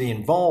complexity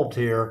involved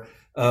here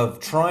of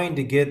trying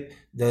to get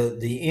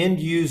the end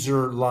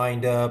user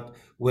lined up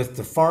with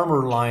the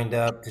farmer lined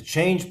up to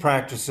change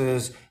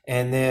practices.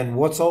 And then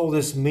what's all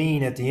this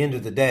mean at the end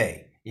of the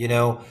day?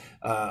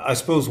 I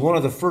suppose one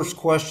of the first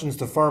questions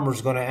the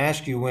farmer's going to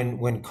ask you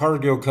when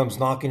Cargill comes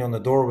knocking on the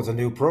door with a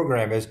new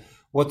program is,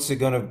 what's it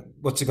going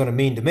to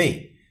mean to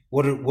me?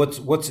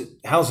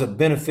 How's it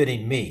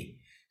benefiting me?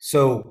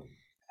 So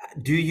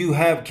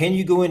can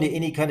you go into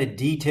any kind of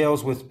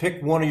details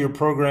pick one of your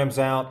programs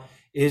out?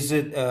 Is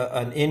it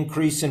an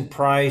increase in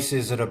price?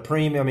 Is it a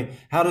premium? I mean,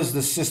 how does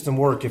the system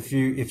work if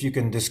you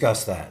can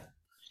discuss that?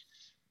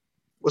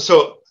 Well,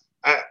 so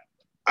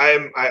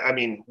I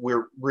mean,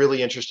 we're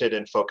really interested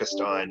and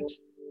focused on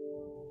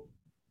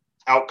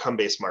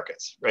outcome-based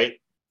markets, right?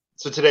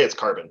 So today it's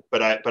carbon,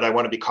 but I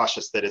want to be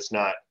cautious that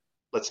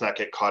let's not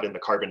get caught in the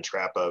carbon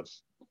trap of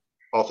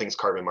all things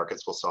carbon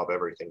markets will solve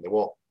everything. They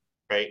won't,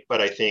 right?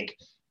 But I think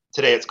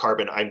today it's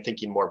carbon. I'm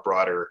thinking more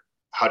broader.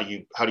 How do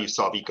you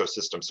solve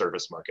ecosystem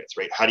service markets,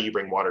 right? How do you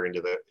bring water into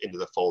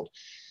the fold?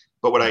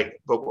 But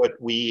what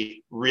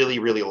we really,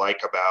 really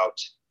like about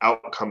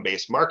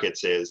outcome-based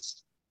markets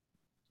is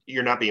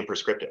you're not being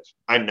prescriptive.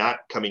 I'm not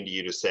coming to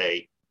you to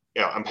say,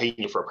 I'm paying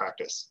you for a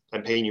practice.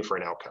 I'm paying you for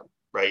an outcome,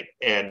 right?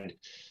 And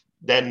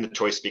then the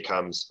choice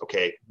becomes,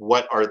 okay,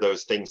 what are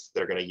those things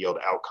that are going to yield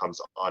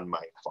outcomes on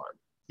my farm?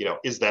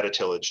 Is that a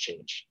tillage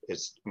change?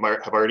 Am I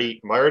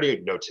already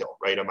no-till,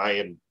 right? Am I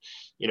in,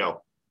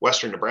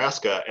 Western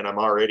Nebraska and I'm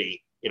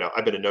already,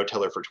 I've been a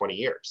no-tiller for 20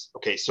 years.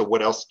 Okay, so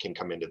what else can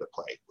come into the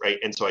play, right?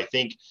 And so I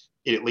think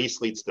it at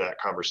least leads to that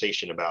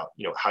conversation about,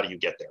 how do you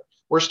get there?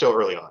 We're still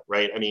early on,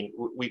 right? I mean,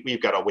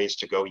 we've got a ways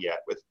to go yet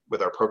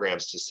with our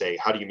programs to say,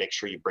 how do you make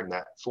sure you bring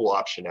that full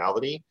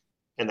optionality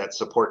and that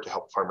support to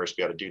help farmers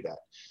be able to do that?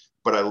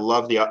 But I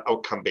love the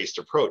outcome-based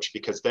approach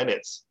because then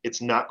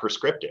it's not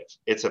prescriptive.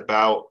 It's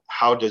about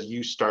how do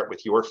you start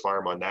with your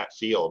farm on that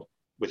field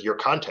with your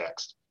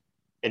context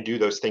and do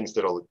those things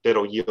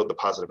that'll yield the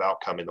positive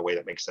outcome in the way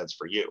that makes sense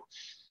for you.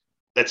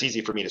 That's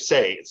easy for me to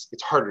say.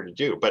 It's harder to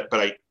do. But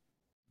at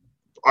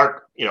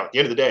the end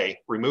of the day,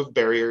 remove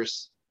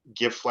barriers,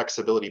 give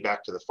flexibility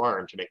back to the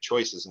farm to make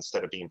choices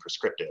instead of being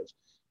prescriptive,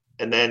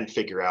 and then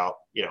figure out,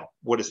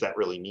 what does that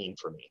really mean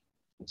for me?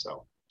 And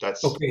so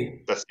that's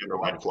the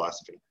underlying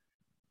philosophy.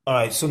 All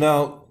right, so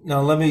now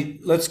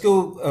let's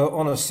go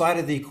on a side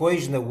of the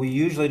equation that we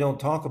usually don't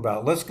talk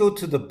about. Let's go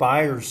to the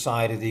buyer's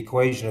side of the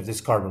equation of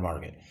this carbon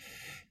market.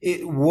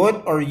 There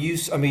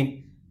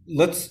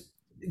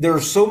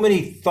are so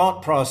many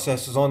thought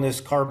processes on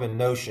this carbon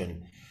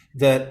notion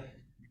that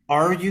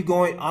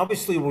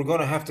obviously we're going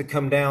to have to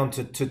come down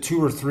to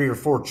 2 or 3 or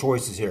 4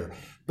 choices here,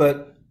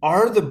 but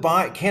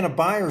can a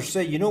buyer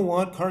say, you know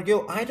what,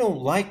 Cargill, I don't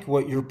like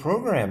what your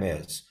program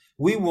is.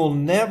 We will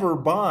never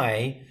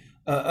buy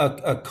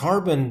a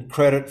carbon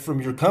credit from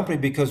your company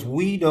because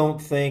we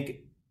don't think,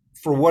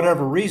 for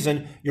whatever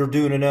reason, you're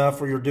doing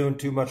enough or you're doing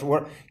too much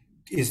work.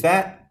 Is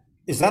that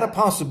a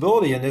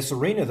possibility in this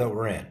arena that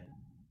we're in?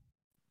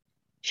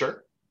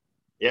 Sure.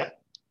 Yeah.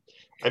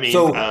 I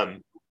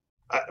mean,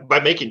 by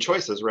making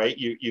choices, right,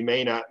 you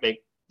may not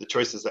make the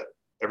choices that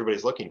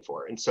everybody's looking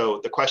for. And so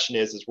the question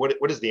is what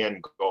is the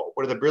end goal?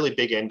 What are the really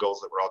big end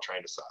goals that we're all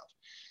trying to solve?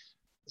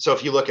 So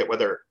if you look at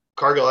whether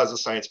Cargill has a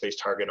science-based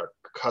target, our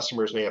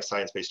customers may have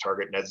science-based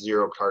target, net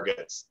zero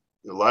targets.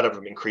 A lot of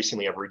them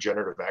increasingly have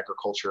regenerative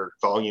agriculture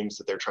volumes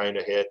that they're trying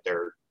to hit,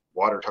 their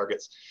water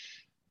targets.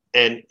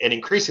 And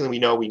increasingly we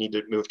know we need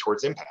to move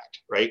towards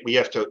impact, right? We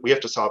have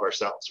to solve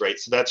ourselves, right?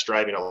 So that's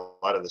driving a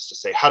lot of this to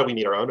say, how do we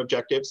meet our own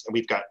objectives? And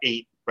we've got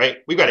 8, right?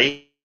 We've got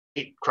 8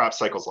 crop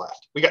cycles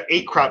left. We got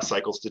 8 crop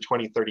cycles to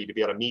 2030 to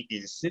be able to meet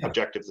these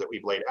objectives that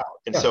we've laid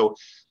out. And so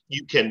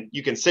you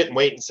can sit and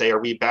wait and say,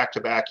 are we back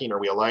to backing? Are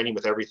we aligning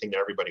with everything that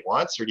everybody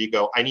wants? Or do you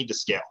go, I need to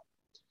scale?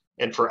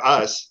 And for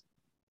us,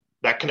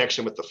 that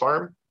connection with the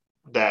farm,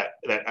 that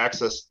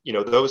access,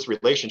 those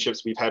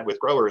relationships we've had with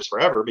growers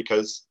forever,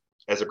 because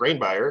as a grain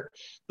buyer,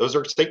 those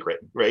are sacred,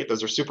 right?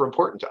 Those are super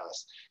important to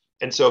us.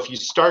 And so if you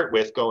start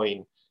with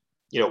going,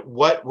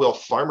 what will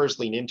farmers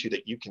lean into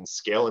that you can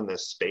scale in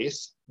this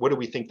space? What do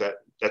we think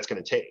that's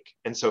going to take?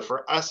 And so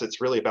for us, it's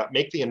really about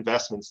make the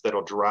investments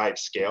that'll drive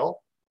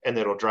scale and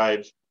that'll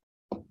drive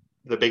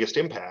the biggest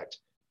impact.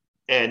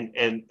 And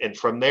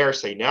from there,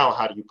 say, now,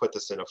 how do you put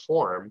this in a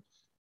form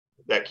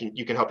that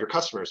you can help your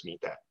customers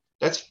meet that?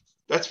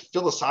 That's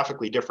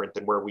philosophically different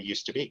than where we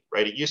used to be,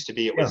 right? It used to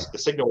be, it was the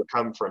signal would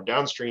come from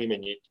downstream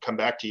and you'd come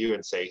back to you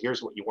and say,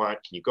 here's what you want.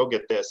 Can you go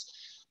get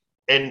this?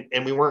 And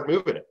we weren't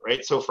moving it,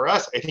 right? So for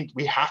us, I think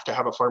we have to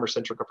have a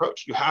farmer-centric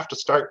approach. You have to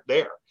start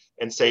there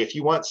and say, if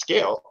you want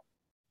scale,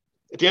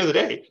 at the end of the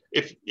day,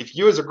 if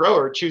you as a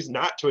grower choose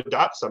not to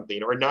adopt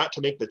something or not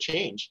to make the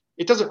change,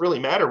 it doesn't really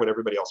matter what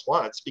everybody else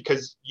wants,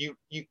 because you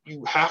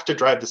have to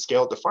drive the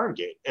scale at the farm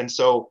gate. And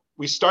so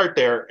we start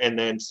there and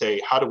then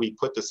say, how do we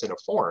put this in a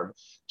form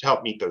to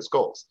help meet those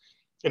goals?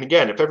 And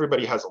again, if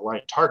everybody has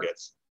aligned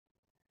targets,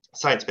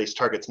 science-based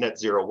targets, net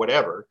zero,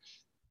 whatever,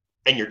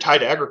 and you're tied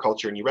to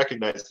agriculture and you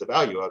recognize the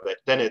value of it,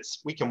 then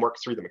we can work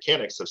through the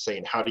mechanics of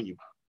saying, how do you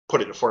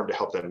put it in a form to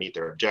help them meet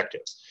their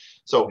objectives?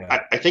 So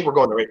I think we're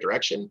going the right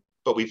direction,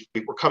 but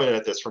we're coming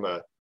at this from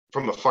a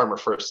from a farmer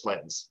first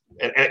lens,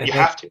 and you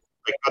have to,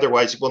 like,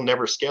 otherwise we'll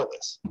never scale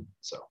this.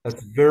 So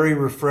that's very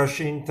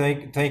refreshing.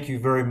 Thank you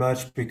very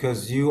much,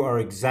 because you are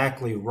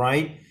exactly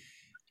right.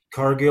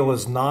 Cargill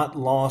has not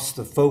lost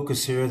the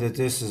focus here, that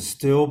this is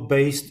still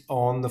based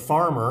on the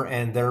farmer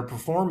and their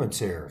performance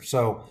here.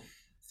 So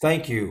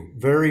thank you.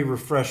 Very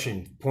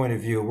refreshing point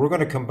of view. We're going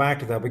to come back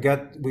to that. We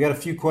got a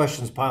few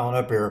questions piling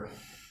up here.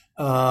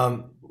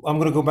 I'm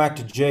going to go back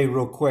to Jay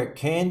real quick.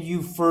 Can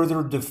you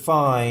further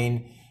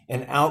define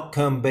an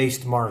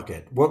outcome-based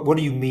market? What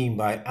do you mean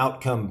by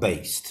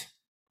outcome-based?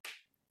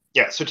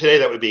 Yeah, so today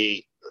that would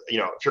be,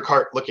 if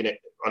you're looking at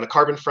on the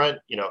carbon front,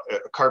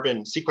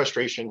 carbon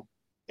sequestration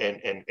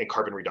and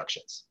carbon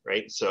reductions,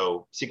 right?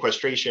 So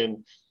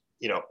sequestration,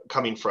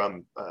 coming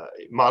from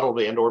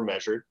modeled and or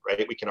measured,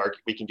 right? We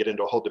can get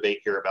into a whole debate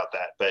here about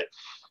that,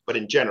 but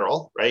in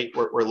general, right,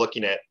 we're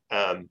looking at,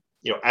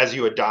 as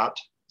you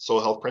adopt soil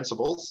health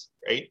principles,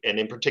 right? And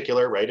in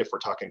particular, right, if we're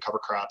talking cover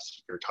crops,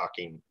 if you're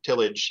talking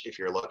tillage, if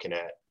you're looking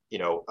at,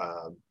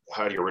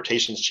 how do your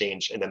rotations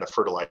change, and then the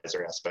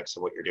fertilizer aspects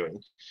of what you're doing.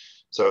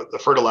 So the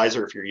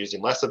fertilizer, if you're using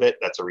less of it,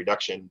 that's a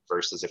reduction,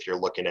 versus if you're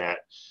looking at,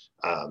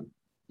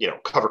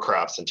 cover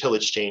crops and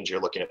tillage change, you're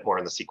looking at more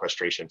on the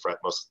sequestration front,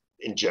 most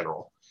in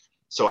general.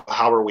 So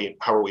how are we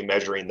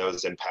measuring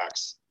those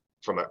impacts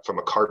from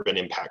a carbon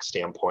impact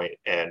standpoint?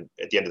 And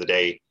at the end of the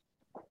day,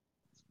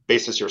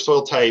 basis your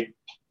soil type,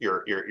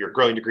 your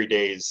growing degree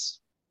days,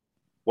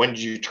 when did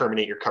you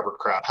terminate your cover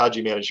crop, how did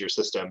you manage your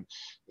system,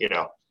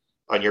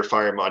 on your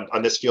farm,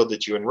 on this field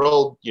that you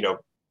enrolled,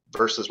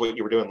 versus what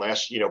you were doing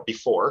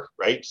before,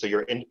 right? So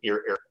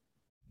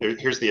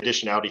here's the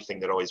additionality thing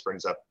that always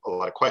brings up a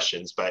lot of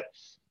questions, but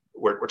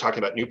we're talking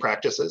about new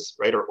practices,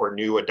 right? Or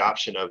new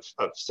adoption of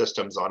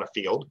systems on a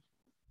field.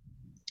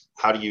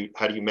 How do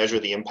you measure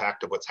the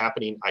impact of what's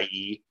happening,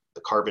 i.e.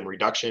 the carbon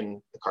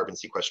reduction, the carbon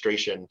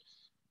sequestration,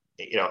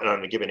 and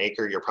on a given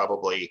acre, you're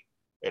probably,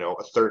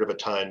 a third of a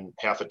ton,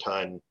 half a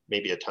ton,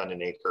 maybe a ton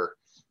an acre,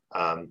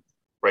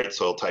 right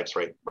soil types,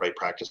 right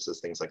practices,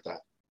 things like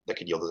that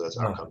could yield those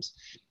outcomes.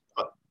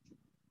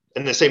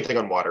 And the same thing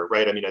on water,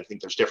 right? I mean, I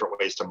think there's different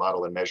ways to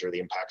model and measure the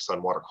impacts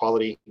on water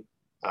quality.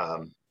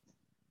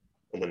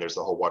 And then there's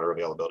the whole water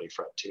availability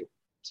front too.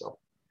 So.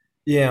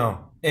 Yeah,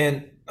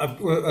 and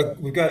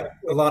we've got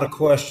a lot of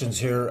questions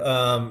here.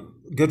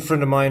 Good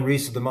friend of mine,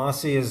 Risa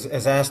Damasi,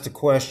 has asked a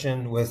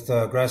question with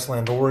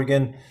Grassland,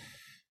 Oregon,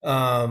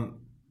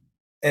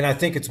 and I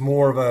think it's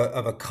more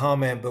of a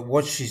comment. But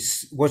what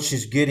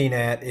she's getting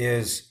at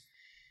is,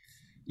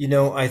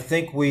 I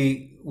think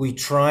we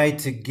try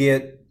to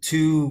get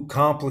too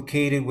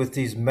complicated with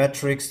these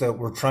metrics that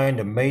we're trying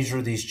to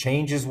measure these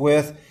changes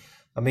with.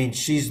 I mean,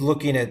 she's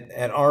looking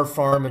at our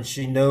farm, and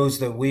she knows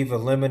that we've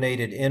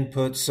eliminated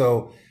inputs.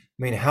 So, I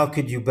mean, how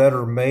could you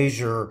better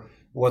measure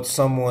what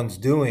someone's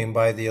doing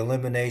by the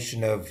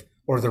elimination of,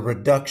 or the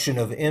reduction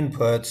of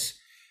inputs?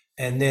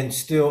 And then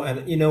still, and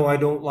I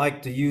don't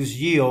like to use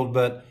yield,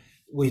 but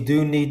we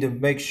do need to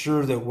make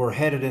sure that we're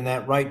headed in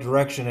that right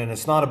direction. And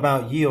it's not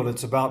about yield.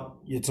 It's about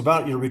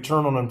your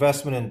return on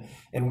investment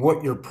and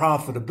what your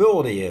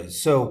profitability is.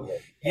 So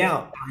yeah,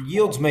 our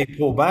yields may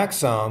pull back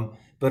some,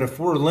 but if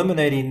we're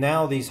eliminating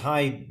now these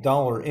high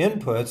dollar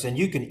inputs, and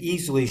you can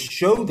easily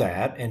show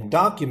that and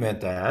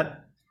document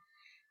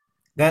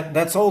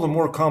that's all the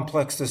more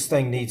complex this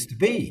thing needs to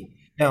be.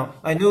 Now,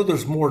 I know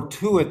there's more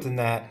to it than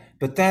that,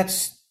 but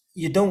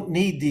you don't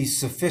need these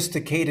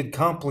sophisticated,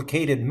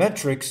 complicated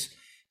metrics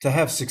to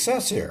have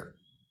success here.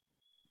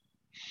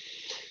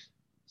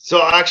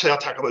 So actually, I'll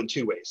talk about it in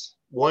two ways.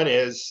 One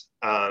is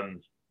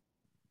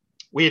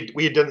we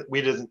did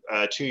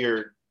a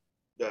 2-year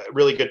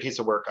really good piece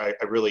of work.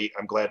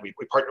 I'm glad we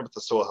partnered with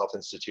the Soil Health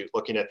Institute,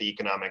 looking at the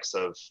economics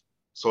of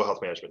soil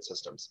health management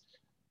systems.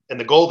 And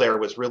the goal there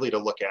was really to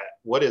look at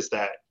what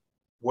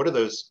are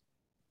those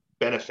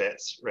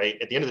benefits, right?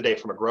 At the end of the day,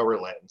 from a grower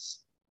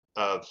lens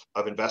of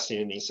investing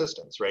in these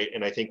systems, right?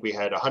 And I think we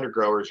had 100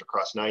 growers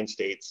across 9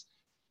 states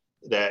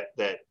that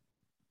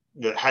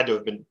had to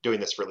have been doing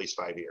this for at least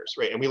 5 years,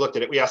 right? And we looked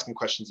at it, we asked them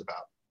questions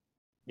about,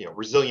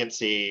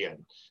 resiliency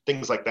and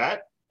things like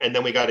that. And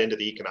then we got into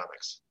the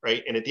economics,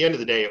 right? And at the end of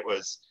the day, it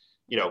was,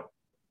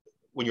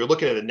 when you're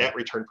looking at a net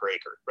return per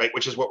acre, right?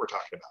 Which is what we're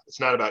talking about. It's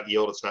not about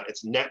yield.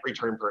 It's net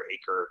return per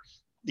acre.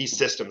 These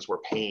systems were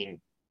paying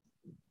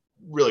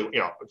really,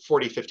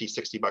 40, 50,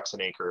 60 bucks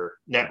an acre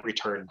net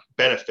return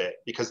benefit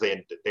because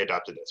they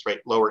adopted this, right?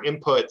 Lower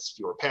inputs,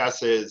 fewer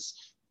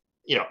passes,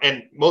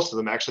 and most of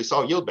them actually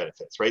saw yield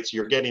benefits, right? So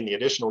you're getting the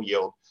additional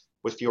yield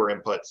with fewer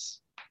inputs.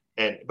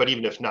 But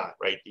even if not,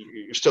 right,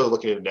 you're still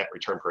looking at a net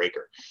return per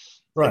acre.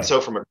 Right. And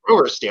so from a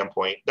grower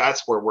standpoint,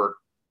 that's where we're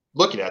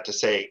looking at to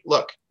say,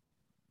 look,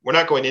 we're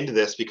not going into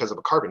this because of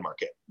a carbon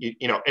market,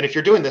 and if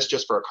you're doing this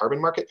just for a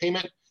carbon market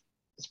payment,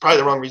 it's probably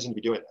the wrong reason to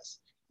be doing this.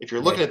 If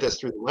you're looking at this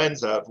through the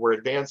lens of we're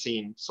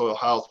advancing soil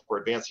health, we're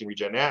advancing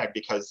regen ag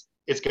because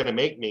it's going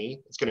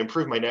to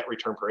improve my net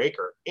return per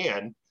acre.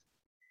 And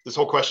this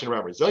whole question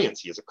around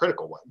resiliency is a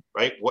critical one,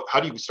 right? How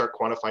do you start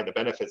quantifying the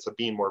benefits of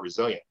being more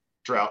resilient?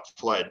 Drought,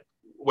 flood,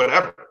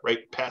 whatever,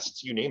 right?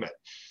 Pests, you name it.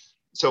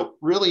 So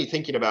really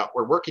thinking about,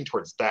 we're working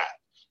towards that,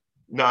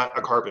 not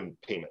a carbon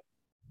payment.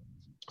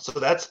 So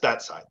that's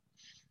that side.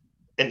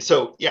 And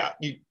so, yeah,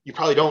 you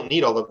probably don't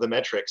need all of the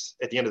metrics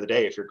at the end of the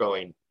day. If you're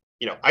going,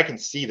 I can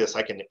see this,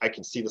 I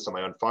can see this on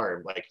my own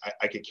farm. Like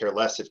I could care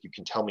less if you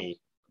can tell me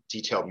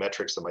detailed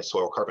metrics of my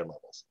soil carbon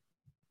levels.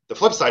 The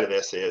flip side of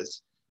this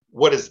is,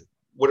 what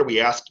are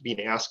we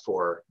being asked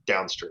for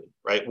downstream,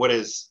 right? What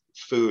is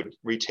food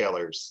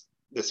retailers,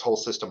 this whole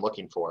system,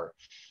 looking for?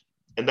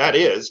 And that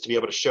is to be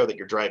able to show that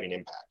you're driving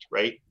impact,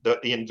 right?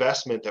 The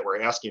investment that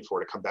we're asking for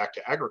to come back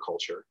to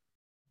agriculture,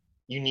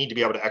 you need to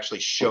be able to actually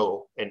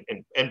show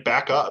and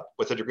back up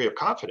with a degree of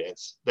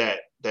confidence that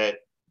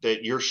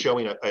you're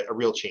showing a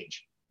real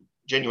change,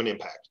 genuine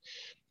impact.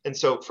 And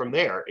so from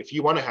there, if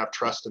you want to have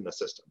trust in the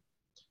system,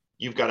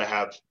 you've got to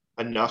have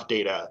enough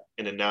data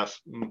and enough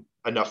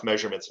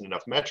measurements and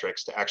enough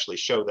metrics to actually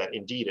show that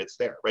indeed it's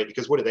there, right?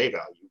 Because what do they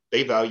value?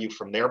 They value,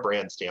 from their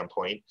brand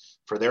standpoint,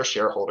 for their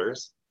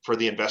shareholders, for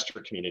the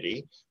investor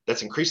community,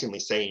 that's increasingly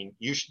saying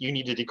you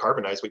need to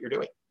decarbonize what you're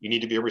doing. You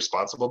need to be a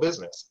responsible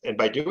business. And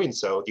by doing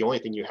so, the only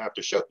thing you have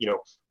to show,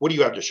 what do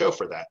you have to show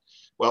for that?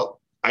 Well,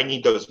 I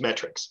need those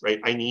metrics, right?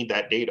 I need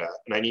that data,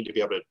 and I need to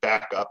be able to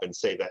back up and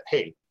say that,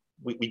 hey,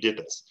 we did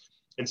this.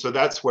 And so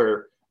that's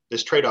where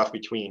this trade-off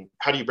between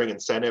how do you bring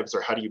incentives, or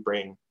how do you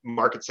bring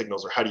market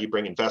signals, or how do you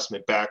bring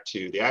investment back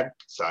to the ag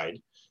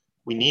side?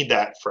 We need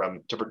that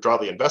to draw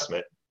the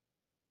investment.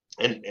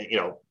 And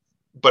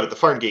but at the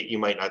farm gate, you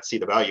might not see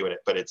the value in it,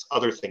 but it's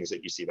other things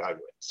that you see value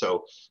in.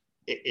 So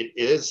it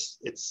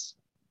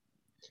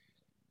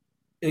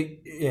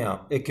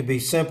could be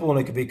simple and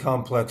it could be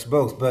complex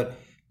both. But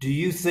do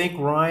you think,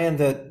 Ryan,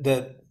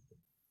 that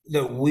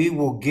we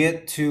will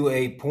get to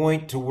a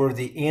point to where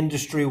the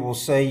industry will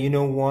say, you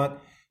know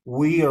what,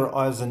 we are,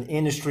 as an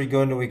industry,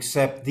 going to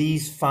accept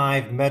these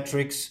 5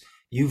 metrics,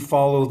 you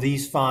follow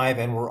these 5,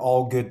 and we're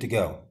all good to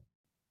go?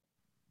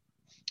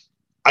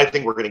 I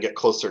think we're going to get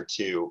closer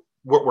to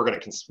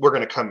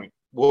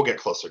we'll get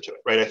closer to it,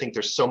 right? I think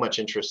there's so much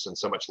interest and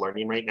so much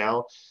learning right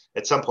now.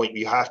 At some point,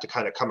 you have to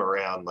kind of come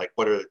around, like,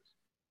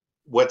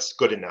 what's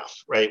good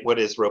enough, right? What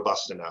is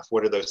robust enough?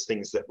 What are those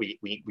things that we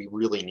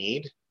really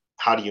need?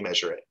 How do you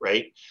measure it,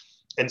 right?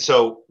 And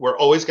so we're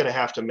always going to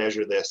have to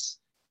measure this,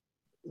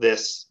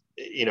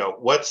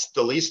 what's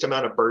the least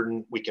amount of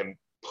burden we can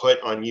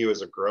put on you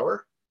as a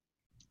grower,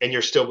 and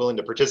you're still willing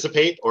to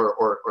participate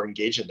or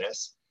engage in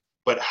this.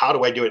 But how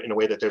do I do it in a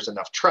way that there's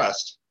enough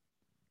trust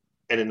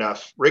and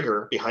enough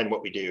rigor behind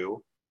what we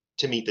do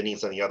to meet the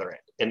needs on the other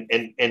end?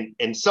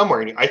 And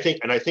somewhere, I think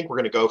we're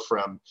going to go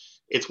from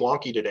it's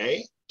wonky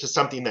today to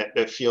something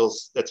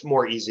that's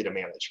more easy to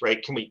manage,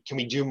 right? Can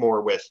we do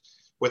more with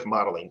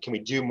modeling? Can we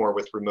do more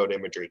with remote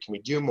imagery? Can we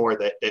do more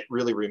that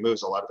really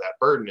removes a lot of that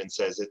burden and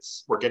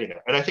says we're getting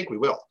there? And I think we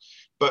will.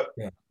 But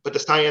the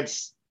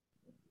science,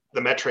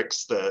 the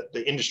metrics,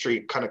 the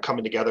industry kind of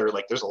coming together,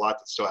 like, there's a lot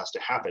that still has to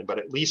happen, but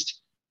at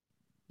least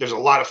there's a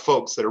lot of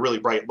folks that are really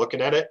bright looking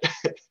at it.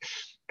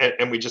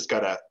 and we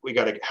gotta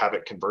have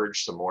it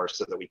converge some more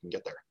so that we can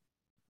get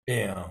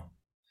there.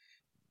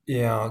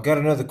 Yeah, I got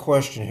another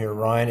question here,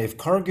 Ryan. If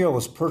Cargill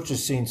is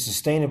purchasing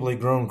sustainably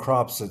grown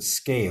crops at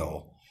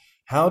scale,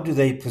 how do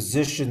they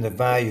position the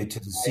value to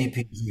the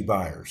CPG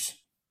buyers?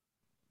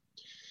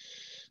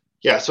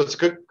 Yeah, so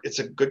it's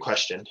a good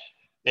question.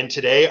 And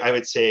today I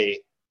would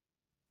say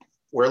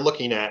we're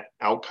looking at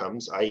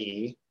outcomes,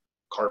 i.e.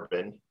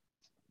 carbon,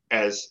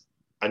 as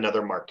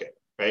another market,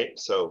 right?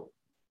 So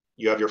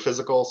you have your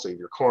physical, so you have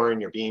your corn,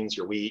 your beans,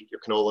 your wheat, your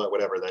canola,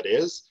 whatever that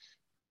is.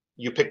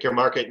 You pick your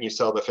market and you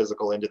sell the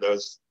physical into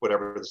those,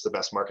 whatever is the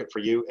best market for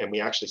you. And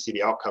we actually see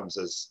the outcomes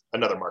as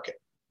another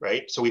market,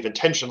 right? So we've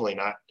intentionally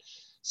not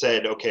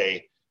said,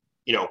 okay,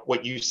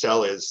 what you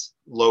sell is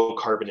low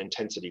carbon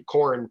intensity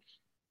corn,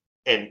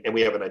 and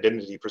we have an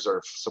identity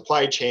preserved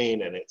supply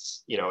chain, and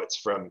it's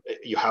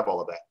you have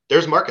all of that.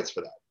 There's markets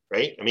for that,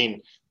 right? I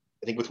mean,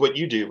 I think with what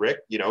you do, Rick,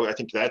 I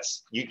think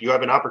that's you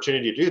have an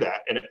opportunity to do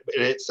that, and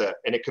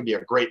it can be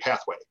a great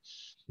pathway.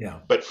 Yeah.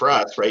 But for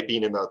us, right,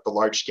 being in the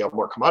large scale,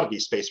 more commodity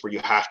space, where you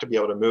have to be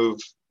able to move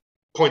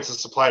points of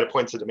supply to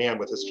points of demand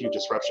with as few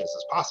disruptions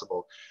as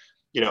possible,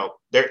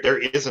 there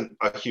isn't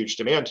a huge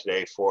demand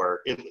today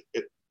for it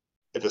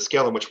at the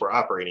scale in which we're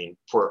operating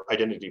for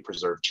identity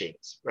preserved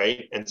chains,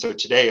 right? And so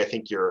today, I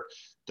think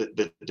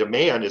the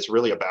demand is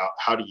really about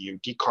how do you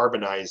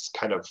decarbonize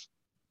kind of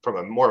from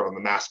a more of a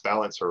mass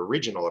balance or a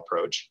regional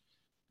approach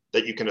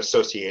that you can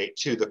associate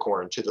to the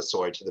corn, to the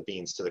soy, to the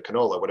beans, to the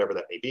canola, whatever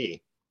that may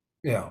be.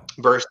 Yeah.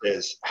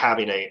 Versus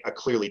having a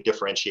clearly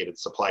differentiated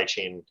supply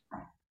chain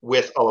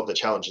with all of the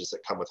challenges that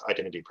come with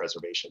identity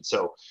preservation.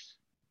 So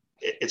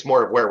it's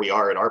more of where we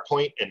are at our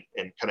point and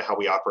kind of how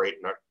we operate,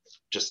 and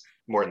just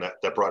more in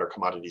that broader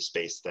commodity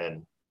space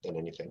than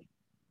anything.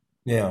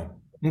 Yeah.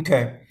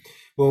 Okay.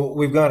 Well,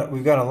 we've got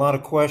a lot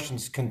of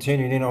questions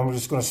continuing in. I'm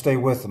just going to stay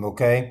with them.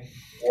 Okay.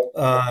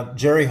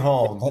 Jerry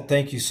Hall,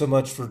 thank you so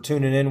much for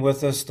tuning in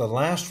with us. The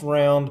last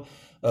round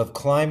of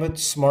Climate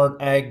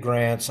Smart Ag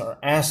grants are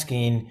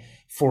asking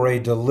for a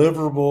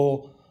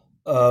deliverable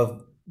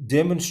of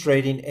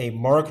demonstrating a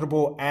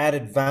marketable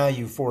added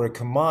value for a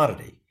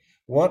commodity.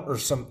 What are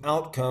some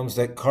outcomes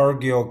that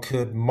Cargill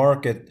could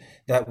market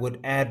that would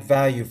add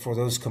value for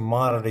those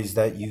commodities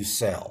that you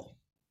sell?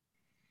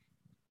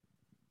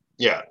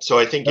 Yeah. So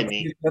I think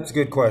that's a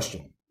good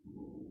question.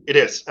 It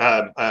is.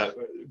 Glad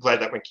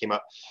that one came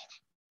up.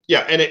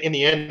 Yeah. And in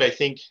the end, I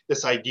think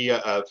this idea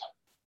of,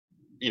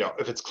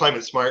 if it's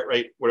climate smart,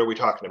 right, what are we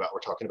talking about?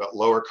 We're talking about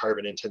lower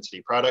carbon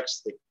intensity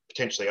products,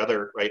 potentially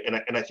other, right?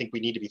 And I think we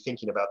need to be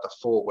thinking about the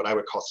full, what I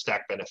would call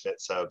stack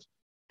benefits of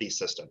these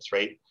systems,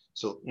 right?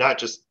 So not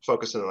just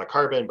focusing on the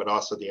carbon, but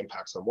also the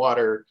impacts on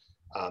water.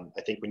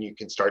 I think when you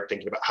can start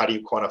thinking about how do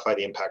you quantify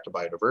the impact of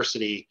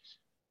biodiversity,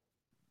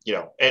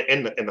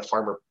 and the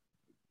farmer,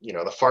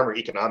 the farmer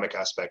economic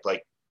aspect,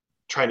 like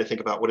trying to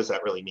think about what does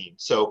that really mean?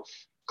 So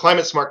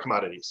climate smart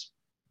commodities,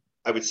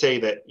 I would say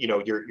that,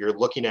 you're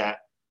looking at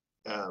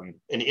an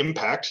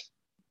impact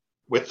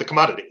with the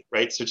commodity,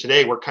 right? So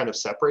today we're kind of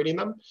separating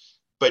them,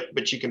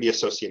 but you can be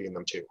associating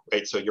them too,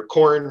 right? So your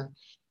corn,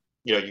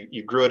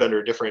 you grew it under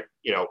a different,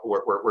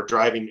 we're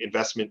driving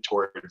investment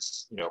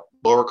towards,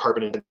 lower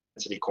carbon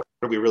intensity corn.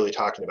 What are we really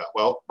talking about?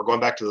 Well, we're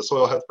going back to the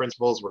soil health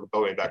principles. We're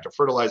going back to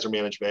fertilizer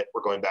management.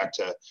 We're going back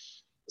to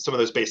some of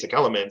those basic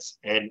elements,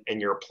 and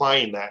you're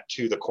applying that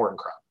to the corn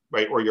crop,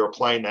 right? Or you're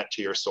applying that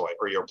to your soy,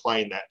 or you're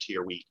applying that to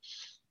your wheat.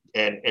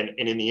 And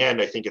in the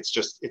end, I think it's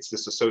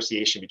this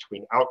association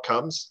between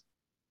outcomes,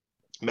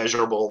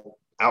 measurable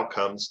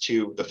outcomes,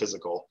 to the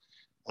physical,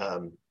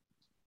 to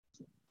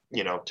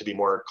be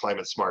more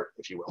climate smart,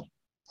 if you will.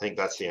 I think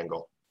that's the end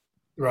goal.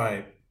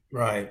 Right.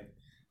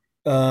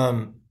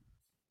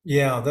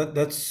 Yeah,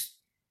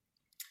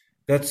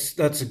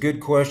 that's a good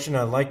question.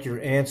 I like your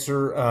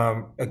answer.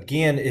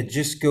 Again, it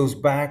just goes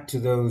back to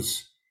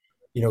those,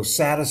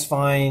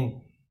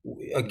 satisfying.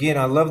 Again,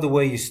 I love the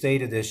way you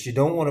stated this. You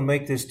don't want to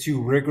make this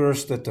too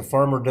rigorous that the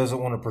farmer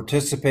doesn't want to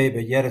participate,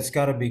 but yet it's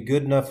got to be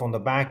good enough on the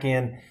back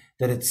end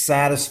that it's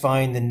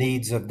satisfying the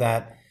needs of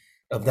that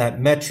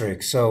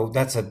metric. So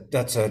that's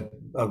a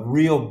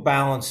real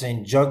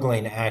balancing,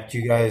 juggling act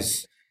you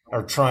guys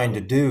are trying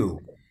to do.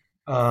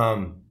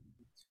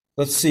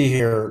 Let's see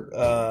here.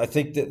 I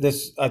think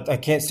that I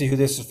can't see who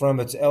this is from.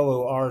 It's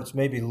LOR. It's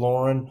maybe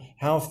Lauren.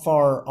 How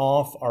far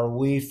off are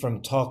we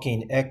from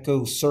talking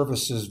eco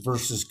services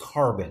versus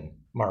carbon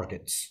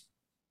markets?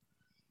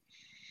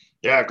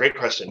 Yeah, great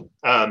question.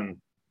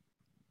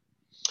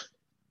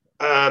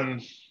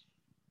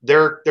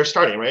 They're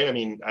starting, right? I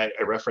mean, I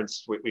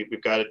referenced,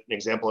 we've got an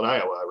example in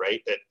Iowa,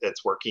 right?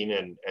 That's working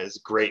and is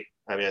great.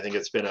 I mean, I think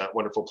it's been a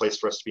wonderful place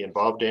for us to be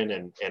involved in.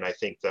 And I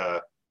think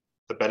the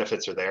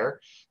benefits are there.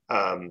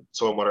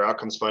 So Water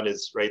Outcomes Fund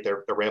is, right,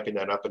 they're ramping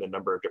that up in a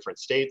number of different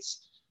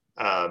states.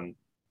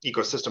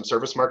 Ecosystem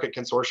Service Market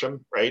Consortium,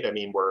 right? I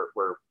mean, we're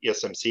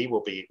ESMC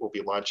will be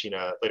launching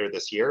later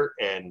this year,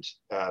 and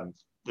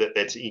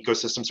that's an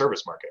ecosystem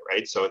service market,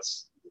 right? So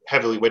it's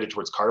heavily weighted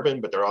towards carbon,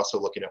 but they're also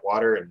looking at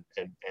water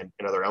and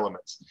other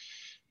elements.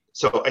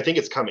 So I think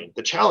it's coming.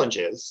 The challenge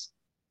is,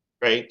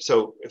 right?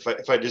 So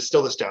if I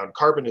distill this down,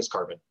 carbon is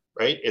carbon,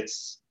 right?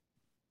 It's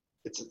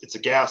a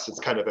gas. It's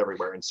kind of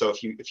everywhere. And so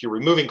if you're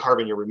removing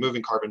carbon, you're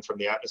removing carbon from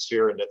the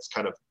atmosphere, and it's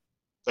kind of,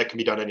 that can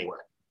be done anywhere.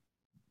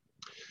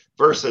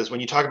 Versus when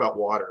you talk about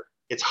water,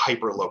 it's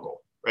hyper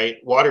local, right?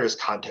 Water is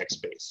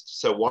context based.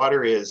 So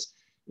water is,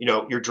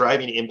 you're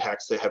driving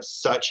impacts that have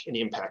such an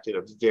impact at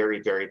a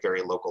very, very,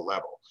 very local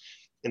level.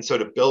 And so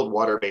to build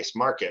water-based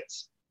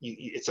markets,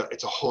 it's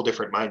a whole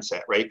different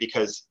mindset, right?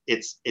 Because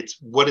it's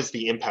what is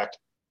the impact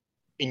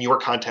in your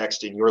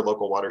context, in your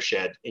local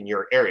watershed, in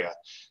your area.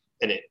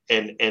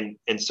 And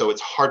so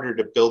it's harder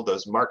to build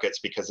those markets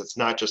because it's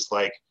not just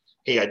like,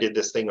 hey, I did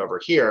this thing over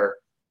here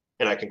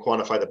and I can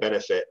quantify the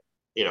benefit,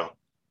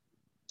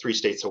 3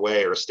 states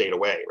away or a state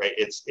away, right?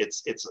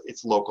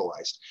 It's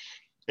localized.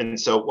 And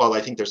so while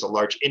I think there's a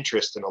large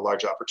interest and a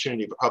large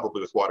opportunity, but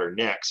probably with water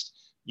next,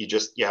 you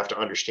have to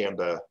understand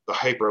the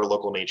hyper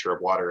local nature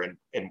of water and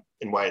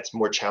why it's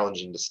more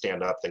challenging to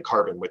stand up than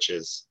carbon, which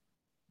is,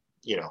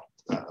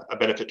 a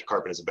benefit to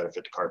carbon is a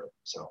benefit to carbon.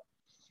 So.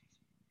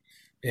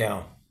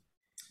 Yeah.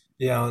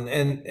 Yeah,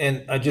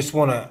 and I just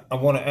want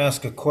to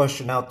ask a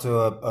question out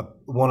to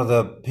one of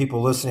the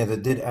people listening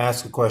that did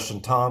ask a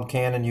question. Tom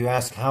Cannon, you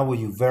asked, how will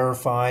you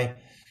verify?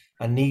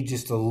 I need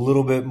just a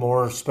little bit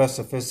more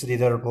specificity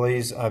there,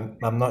 please.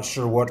 I'm not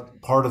sure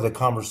what part of the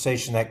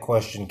conversation that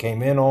question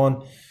came in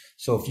on.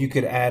 So if you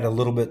could add a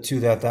little bit to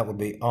that, that would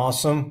be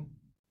awesome.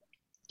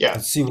 Yeah.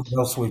 Let's see what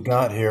else we've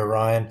got here,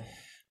 Ryan.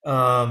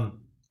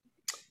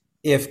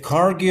 If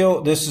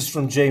Cargill, this is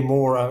from Jay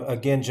Moore.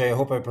 Again, Jay, I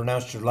hope I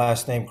pronounced your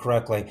last name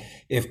correctly.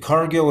 If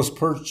Cargill is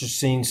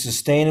purchasing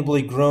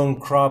sustainably grown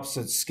crops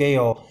at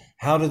scale,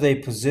 how do they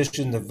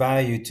position the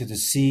value to the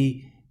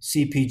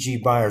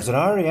CPG buyers? Did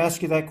I already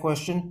ask you that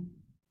question?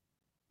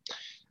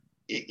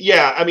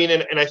 Yeah, I mean,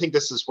 and I think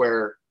this is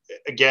where,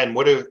 again,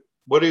 what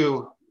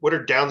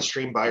are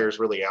downstream buyers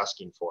really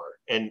asking for?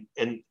 And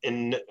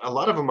a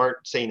lot of them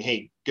aren't saying,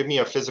 hey, give me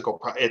a physical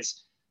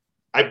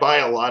I buy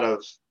a lot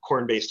of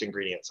corn-based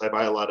ingredients. I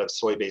buy a lot of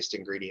soy-based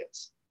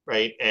ingredients,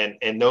 right?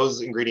 And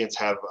those ingredients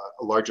have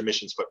a large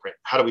emissions footprint.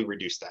 How do we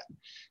reduce that?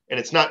 And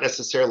it's not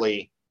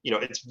necessarily,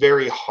 it's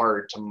very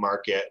hard to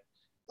market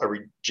a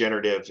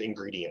regenerative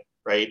ingredient,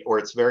 right? Or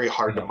it's very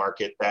hard to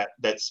market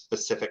that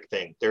specific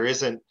thing. There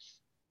isn't,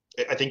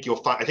 I think you'll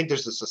find, I think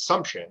there's this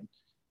assumption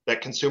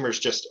that consumers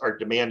just are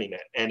demanding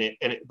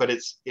it. But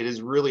it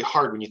is really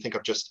hard when you think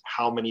of just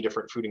how many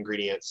different food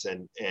ingredients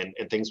and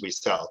things we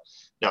sell.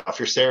 Now, if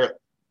you're Sarah,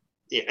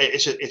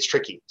 it's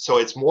tricky. So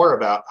it's more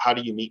about how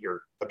do you meet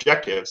your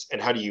objectives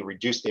and how do you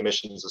reduce the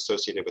emissions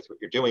associated with what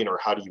you're doing, or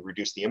how do you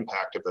reduce the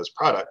impact of those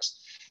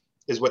products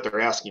is what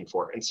they're asking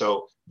for. And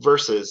so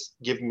versus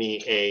give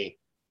me a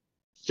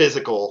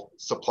physical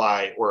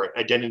supply or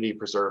identity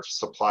preserved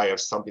supply of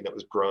something that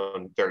was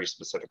grown very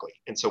specifically.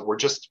 And so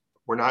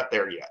we're not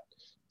there yet.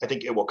 I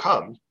think it will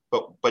come,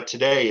 but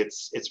today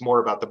it's more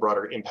about the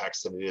broader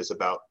impacts than it is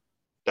about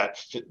that,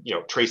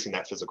 tracing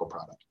that physical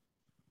product.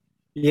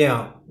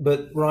 Yeah,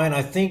 but Ryan,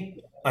 I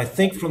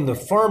think from the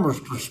farmer's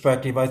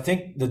perspective, I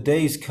think the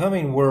day's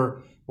coming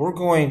where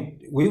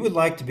we would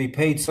like to be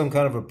paid some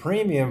kind of a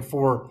premium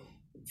for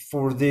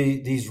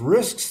these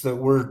risks that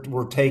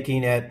we're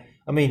taking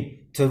I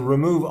mean, to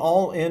remove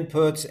all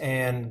inputs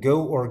and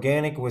go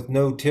organic with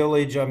no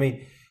tillage. I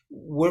mean,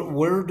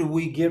 where do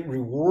we get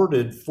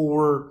rewarded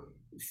for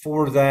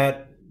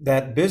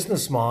that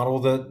business model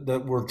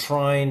that we're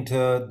trying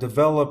to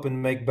develop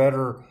and make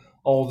better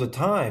all the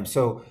time?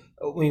 So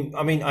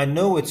I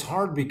know it's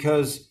hard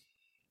because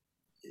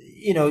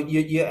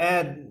you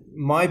add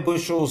my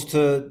bushels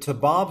to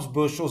Bob's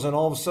bushels, and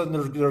all of a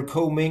sudden they're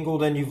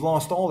commingled, and you've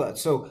lost all that.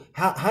 So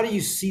how do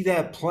you see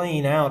that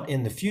playing out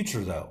in the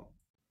future, though?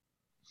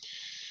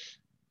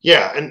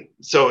 Yeah, and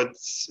so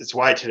it's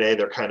why today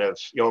they're kind of,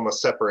 you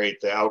almost separate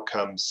the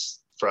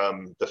outcomes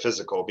from the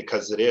physical,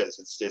 because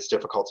it's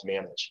difficult to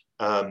manage.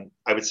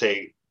 I would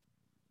say,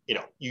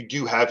 you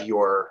do have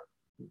your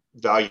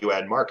value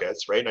add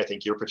markets, right? And I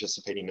think you're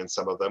participating in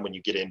some of them when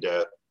you get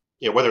into,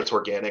 whether it's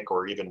organic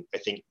or even, I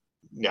think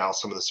now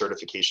some of the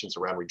certifications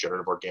around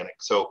regenerative organic.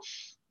 So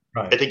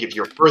right. I think if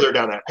you're further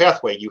down that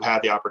pathway, you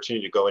have the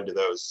opportunity to go into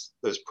those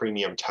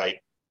premium type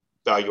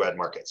value add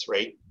markets,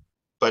 right?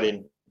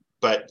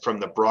 But from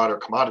the broader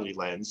commodity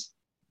lens,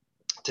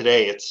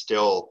 today it's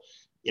still,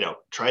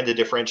 trying to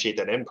differentiate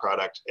that end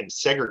product and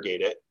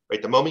segregate it,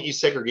 right? The moment you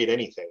segregate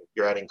anything,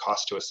 you're adding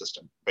cost to a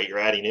system, right? You're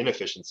adding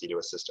inefficiency to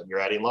a system, you're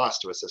adding loss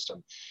to a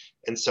system.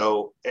 And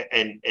so,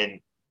 and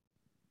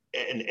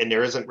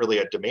there isn't really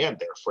a demand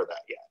there for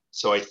that yet.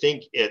 So I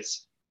think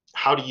it's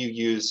how do you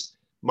use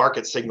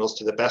market signals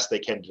to the best they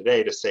can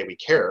today to say we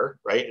care,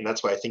 right? And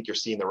that's why I think you're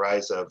seeing the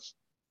rise of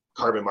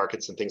carbon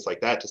markets and things like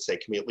that to say,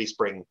 can we at least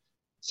bring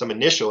some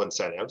initial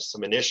incentives,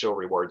 some initial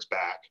rewards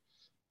back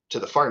to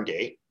the farm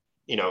gate,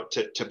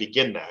 to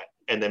begin that.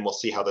 And then we'll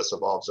see how this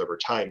evolves over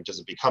time. Does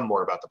it become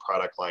more about the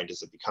product line?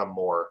 Does it become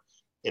more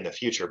in the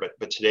future?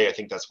 But today, I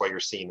think that's why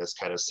you're seeing this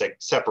kind of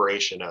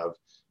separation of,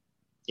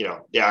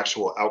 the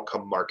actual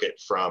outcome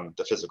market from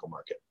the physical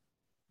market.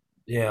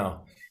 Yeah.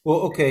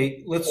 Well,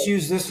 okay, let's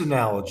use this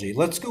analogy.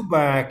 Let's go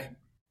back,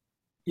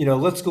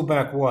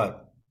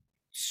 what,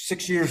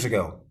 6 years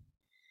ago.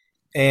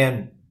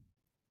 And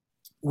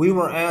we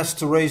were asked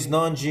to raise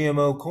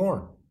non-GMO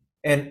corn.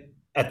 And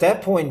at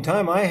that point in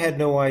time, I had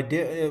no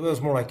idea. It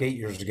was more like 8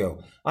 years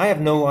ago. I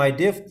have no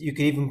idea if you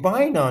could even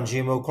buy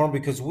non-GMO corn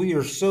because we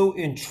are so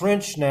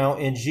entrenched now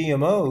in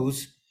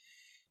GMOs.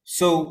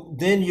 So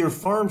then your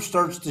farm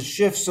starts to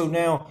shift. So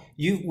now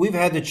we've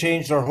had to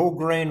change our whole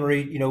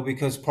granary,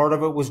 because part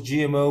of it was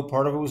GMO,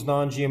 part of it was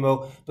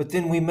non-GMO. But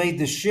then we made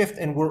the shift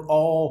and we're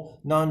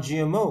all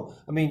non-GMO.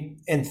 I mean,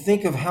 and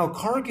think of how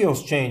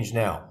Cargill's changed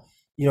now.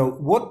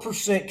 What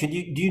percent do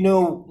you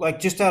know, like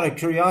just out of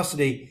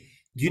curiosity,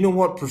 do you know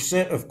what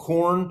percent of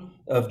corn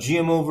of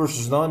GMO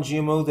versus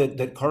non-GMO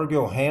that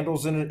Cargill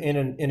handles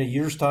in a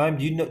year's time?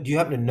 Do you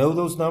happen to know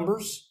those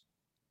numbers?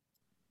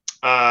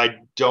 I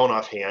don't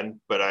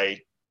offhand, but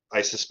I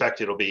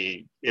suspect it'll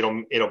be in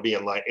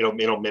line.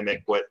 It'll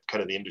mimic what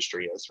kind of the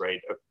industry is, right?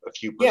 A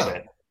few percent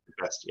at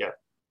best. Yeah.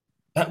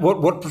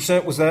 What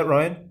percent was that,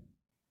 Ryan?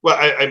 Well,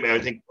 I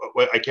think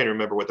I can't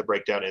remember what the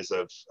breakdown is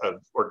of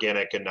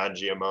organic and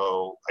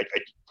non-GMO.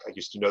 I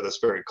used to know this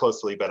very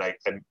closely, but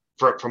I'm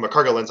from a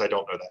Cargill lens, I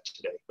don't know that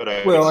today. But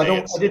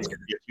it's going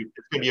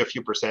to be a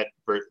few percent,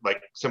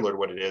 like similar to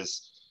what it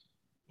is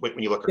when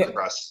you look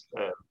across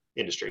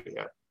industry.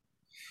 Yeah.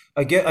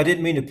 I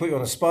didn't mean to put you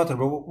on the spot there,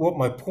 but what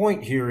my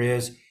point here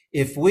is,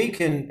 if we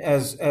can,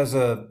 as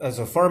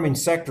a farming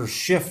sector,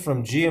 shift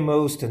from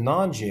GMOs to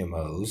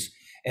non-GMOs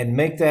and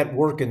make that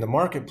work in the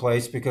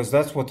marketplace, because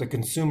that's what the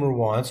consumer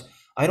wants,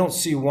 I don't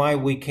see why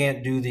we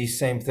can't do these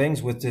same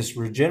things with this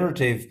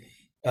regenerative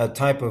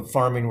type of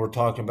farming we're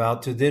talking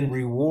about, to then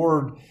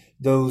reward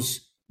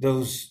those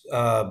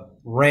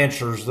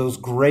ranchers, those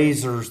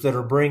grazers that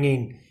are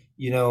bringing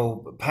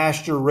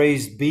pasture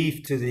raised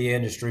beef to the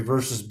industry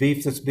versus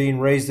beef that's being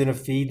raised in a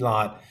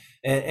feedlot,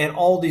 and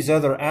all these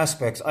other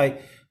aspects.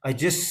 I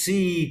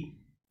see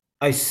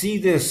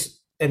this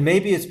and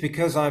maybe it's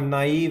because I'm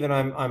naive and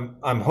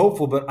I'm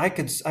hopeful, but I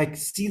could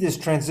see this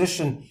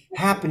transition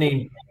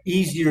happening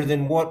easier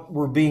than what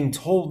we're being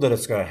told that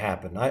it's going to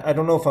happen. I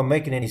don't know if I'm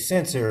making any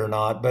sense here or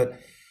not, but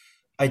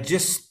I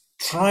just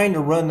trying to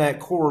run that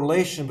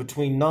correlation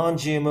between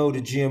non-GMO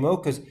to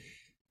GMO because,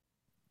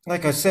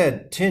 like I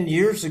said, 10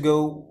 years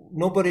ago,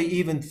 nobody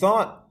even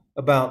thought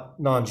about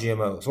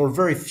non-GMOs, or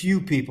very few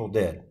people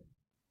did.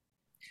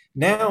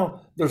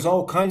 Now there's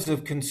all kinds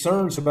of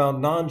concerns about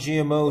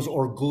non-GMOs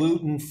or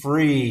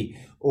gluten-free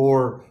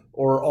or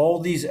all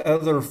these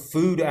other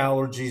food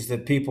allergies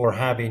that people are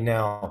having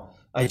now.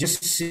 I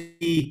just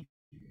see,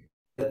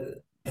 I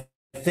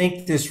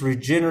think this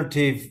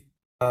regenerative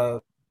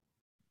is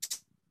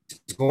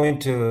going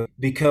to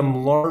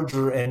become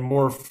larger and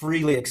more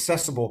freely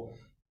accessible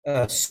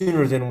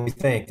sooner than we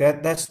think.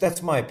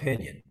 That's my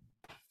opinion.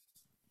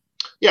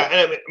 Yeah,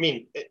 and I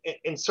mean,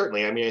 and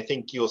certainly, I mean, I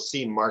think you'll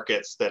see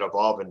markets that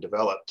evolve and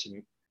develop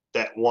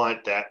that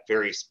want that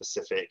very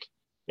specific.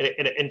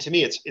 And to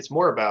me, it's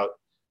more about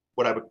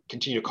what I would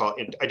continue to call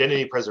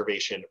identity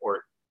preservation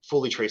or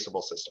fully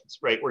traceable systems,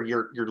 right? Where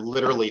you're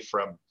literally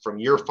from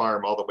your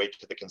farm all the way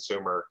to the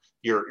consumer.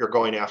 You're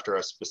going after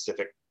a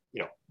specific,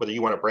 whether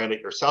you want to brand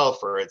it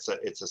yourself or it's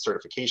a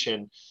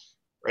certification,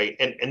 right?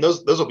 And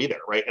those will be there,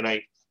 right? And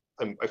I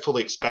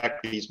fully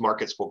expect these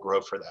markets will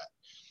grow for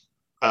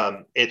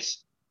that.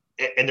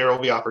 And there will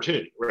be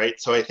opportunity, right?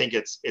 So I think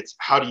it's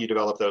how do you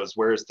develop those?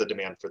 Where is the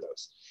demand for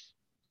those?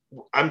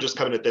 I'm just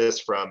coming at this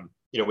from,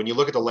 when you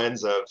look at the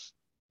lens of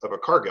a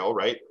Cargill,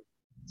 right?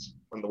 It's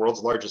one of the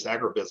world's largest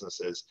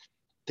agribusinesses,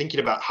 thinking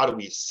about how do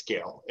we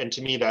scale? And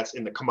to me, that's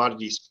in the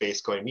commodity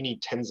space going, we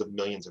need tens of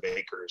millions of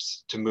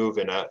acres to move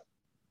in a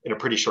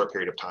pretty short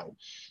period of time.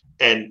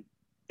 And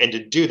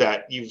to do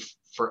that,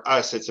 for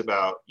us, it's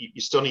about, you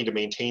still need to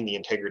maintain the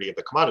integrity of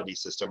the commodity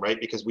system, right?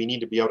 Because we need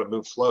to be able to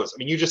move flows. I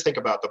mean, you just think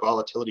about the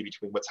volatility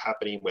between what's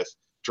happening with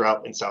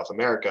drought in South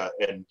America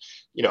and,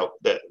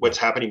 what's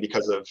happening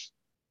because of,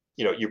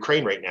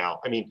 Ukraine right now.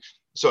 I mean,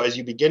 so as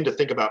you begin to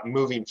think about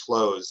moving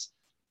flows,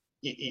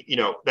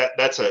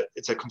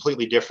 it's a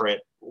completely different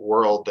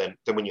world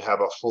than when you have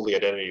a fully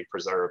identity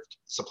preserved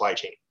supply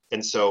chain.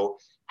 And so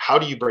how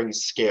do you bring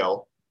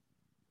scale,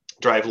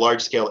 drive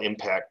large scale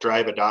impact,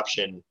 drive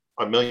adoption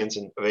on millions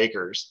of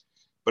acres,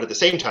 but at the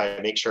same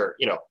time, make sure,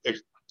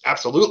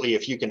 absolutely,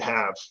 if you can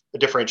have a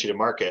differentiated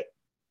market,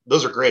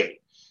 those are great.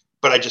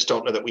 But I just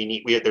don't know that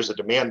there's a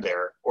demand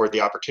there or the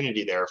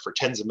opportunity there for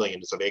tens of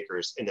millions of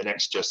acres in the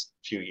next just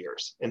few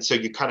years. And so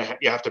you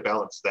have to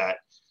balance that.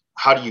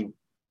 How do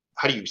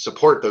you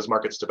support those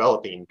markets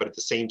developing? But at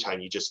the same time,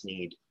 you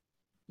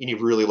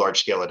need really large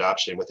scale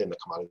adoption within the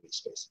commodity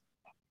space.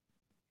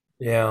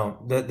 Yeah,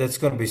 that's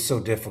going to be so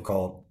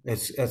difficult.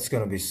 That's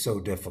going to be so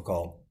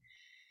difficult.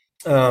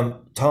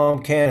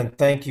 Tom Cannon,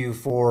 thank you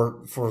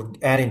for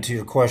adding to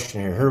your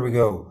question here. Here we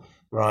go,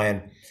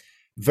 Ryan.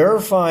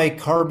 Verify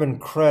carbon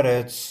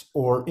credits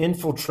or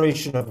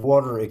infiltration of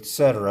water,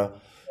 etc.,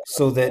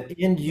 so that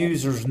end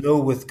users know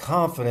with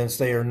confidence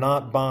they are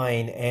not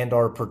buying and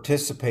are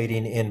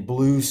participating in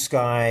blue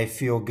sky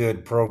feel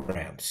good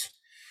programs.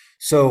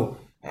 So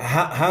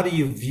how do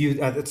you view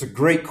that? It's a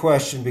great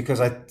question because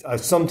I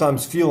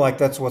sometimes feel like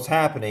that's what's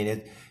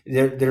happening.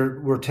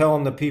 We're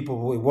telling the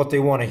people what they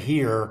want to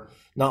hear,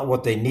 not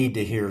what they need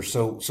to hear.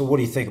 So what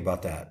do you think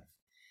about that?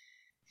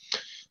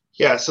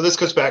 Yeah, so this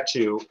goes back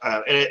to,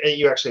 and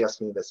you actually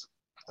asked me this,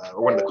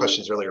 or one of the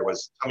questions earlier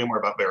was, tell me more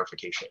about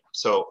verification.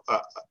 So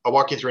I'll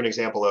walk you through an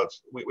example of,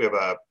 we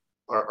have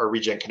our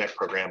Regen Connect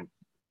program.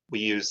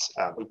 We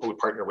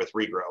partner with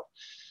Regrow.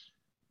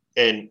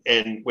 And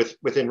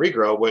within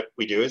Regrow, what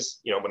we do is,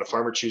 when a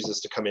farmer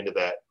chooses to come into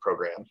that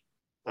program,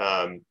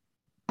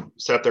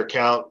 set up their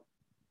account,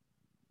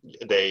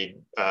 they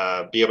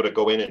be able to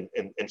go in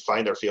and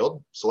find their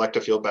field, select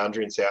a field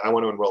boundary and say, I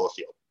want to enroll a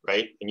field,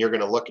 right? And you're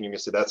going to look and you're going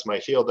to say, that's my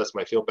field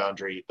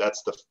boundary.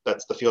 That's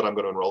the field I'm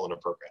going to enroll in a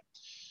program.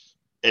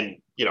 And,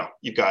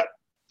 you've got,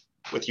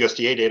 with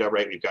USDA data,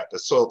 right, we've got the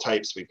soil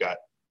types, we've got,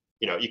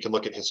 you can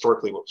look at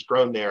historically what was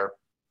grown there.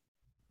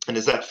 And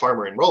as that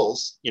farmer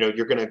enrolls,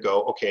 you're going to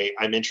go, okay,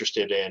 I'm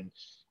interested in,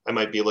 I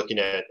might be looking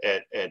at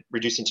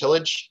reducing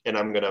tillage, and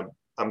I'm going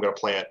to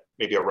plant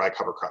maybe a rye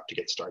cover crop to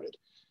get started.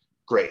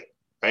 Great.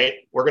 Right?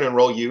 We're going to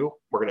enroll you.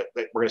 We're going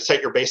to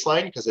set your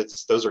baseline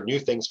because those are new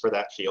things for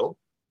that field.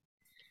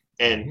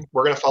 And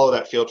we're going to follow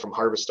that field from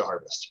harvest to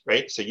harvest,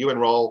 right? So you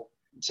enroll,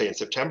 say in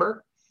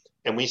September,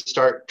 and we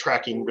start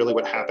tracking really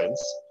what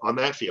happens on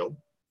that field,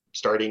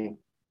 starting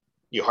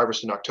you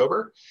harvest in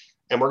October,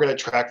 and we're going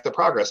to track the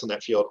progress on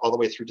that field all the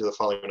way through to the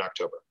following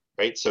October,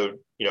 right? So,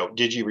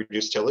 did you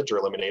reduce tillage or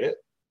eliminate it?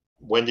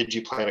 When did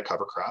you plant a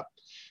cover crop?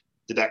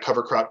 Did that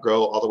cover crop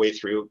grow all the way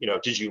through?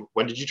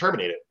 When did you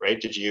terminate it,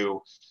 right?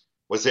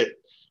 Was it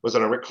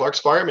on a Rick Clark's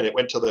farm and it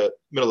went to the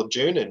middle of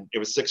June and it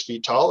was 6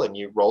 feet tall and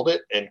you rolled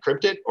it and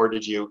crimped it? Or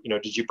did you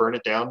burn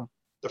it down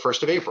the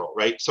 1st of April,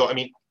 right? So, I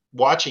mean,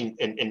 watching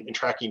and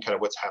tracking kind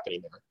of what's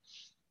happening there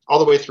all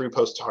the way through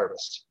post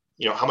harvest,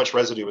 how much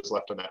residue was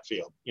left on that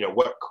field?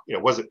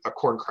 Was it a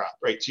corn crop,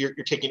 right? So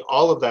you're taking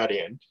all of that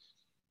in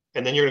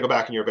And then you're going to go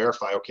back and you're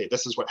verify, okay,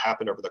 this is what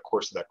happened over the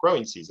course of that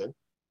growing season.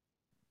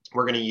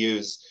 We're going to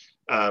use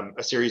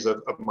a series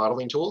of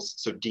modeling tools.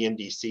 So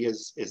DNDC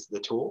is the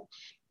tool.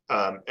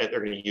 And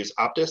they're going to use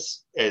Optis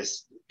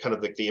as kind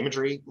of like the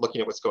imagery,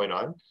 looking at what's going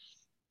on.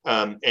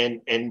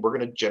 And we're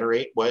going to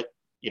generate what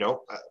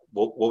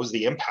was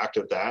the impact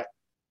of that?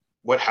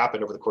 What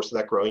happened over the course of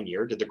that growing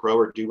year? Did the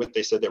grower do what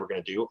they said they were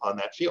going to do on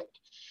that field?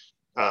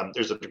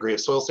 There's a degree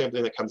of soil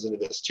sampling that comes into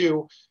this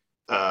too.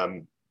 I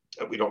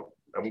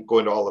won't go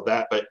into all of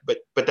that,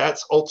 but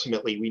that's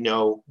ultimately, we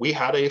know we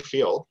had a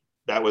field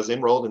that was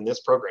enrolled in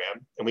this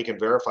program, and we can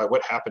verify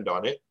what happened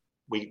on it.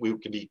 We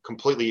can be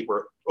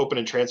we're open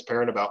and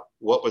transparent about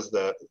what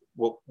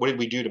did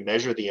we do to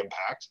measure the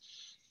impact.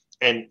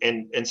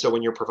 And so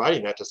when you're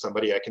providing that to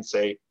somebody, I can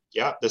say,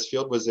 yeah, this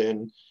field was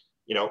in,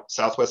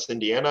 Southwest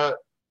Indiana,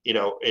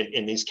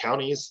 in these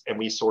counties, and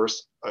we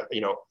source,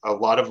 a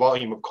lot of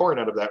volume of corn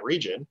out of that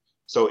region.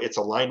 So it's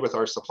aligned with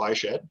our supply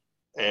shed,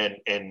 and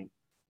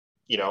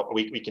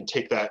we can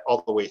take that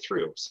all the way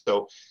through.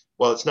 So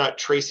while it's not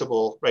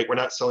traceable, right? We're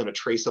not selling a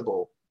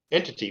traceable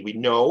entity. We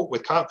know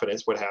with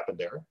confidence what happened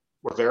there.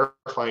 We're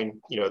verifying,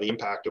 the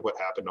impact of what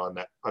happened on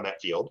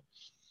that field.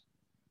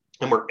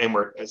 And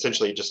we're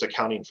essentially just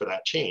accounting for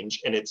that change.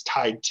 And it's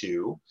tied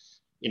to,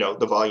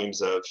 the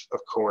volumes of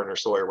corn or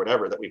soy or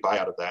whatever that we buy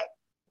out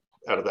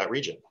of that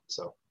region.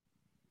 So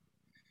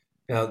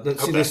now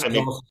let's see this.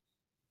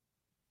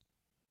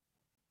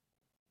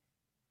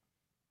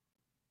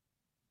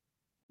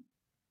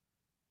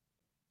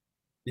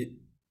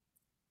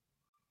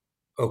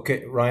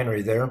 Okay, Ryan, are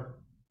you there?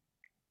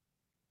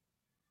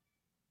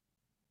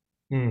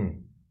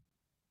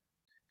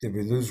 Did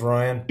we lose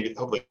Ryan?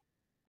 Hopefully.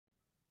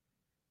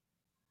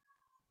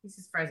 He's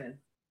just frozen.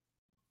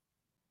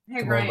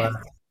 Hey, Come Ryan. on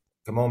back.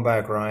 Come on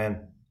back,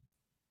 Ryan.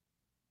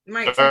 All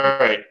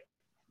right.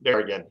 There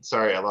again.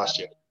 Sorry, I lost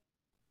you.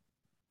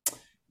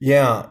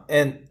 Yeah,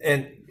 and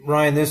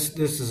Ryan, this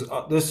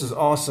is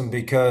awesome,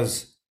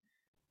 because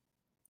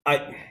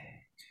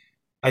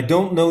I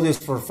don't know this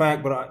for a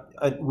fact,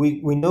 but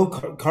we know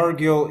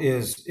Cargill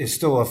is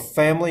still a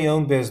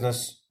family-owned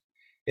business.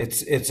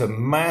 It's a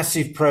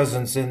massive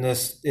presence in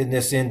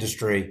this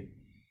industry.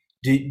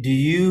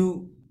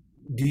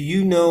 Do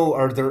you know,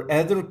 are there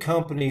other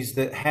companies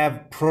that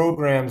have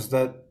programs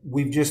that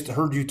we've just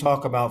heard you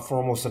talk about for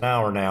almost an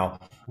hour now?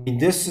 I mean,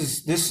 this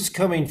is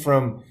coming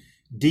from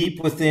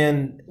deep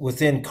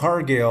within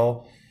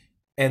Cargill,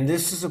 and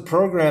this is a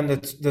program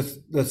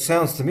that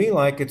sounds to me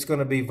like it's going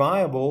to be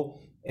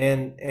viable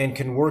and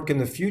can work in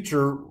the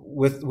future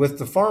with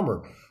the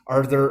farmer.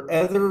 Are there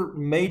other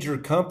major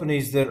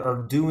companies that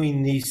are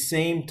doing these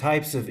same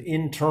types of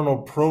internal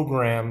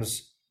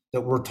programs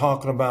that we're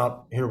talking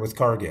about here with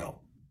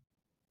Cargill?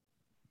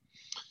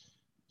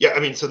 Yeah, I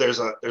mean, so there's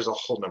a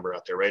whole number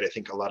out there, right? I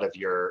think a lot of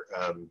your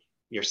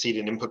seed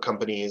and input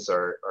companies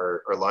are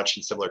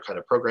launching similar kind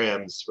of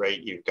programs, right?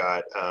 You've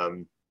got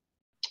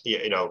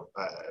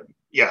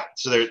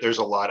so there's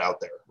a lot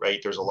out there, right?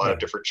 There's a lot of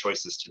different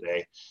choices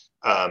today.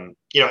 And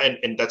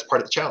that's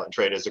part of the challenge,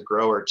 right? As a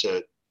grower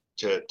to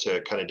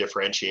kind of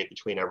differentiate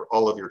between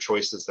all of your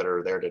choices that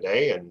are there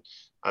today, and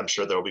I'm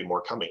sure there'll be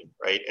more coming,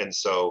 right? And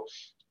so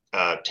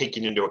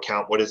taking into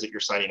account, what is it you're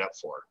signing up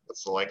for?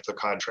 What's the length of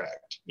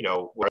contract?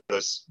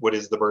 What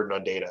is the burden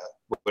on data?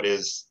 What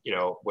is,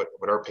 what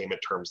are payment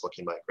terms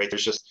looking like, right?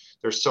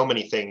 There's so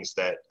many things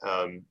that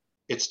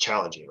it's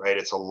challenging, right?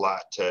 It's a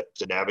lot to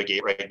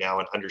navigate right now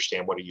and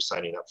understand what are you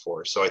signing up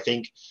for. So I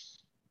think,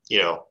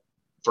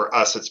 for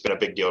us, it's been a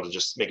big deal to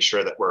just make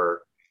sure that we're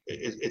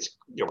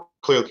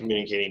clearly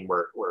communicating.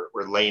 We're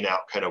laying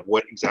out kind of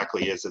what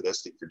exactly is it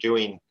this that you're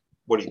doing,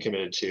 what are you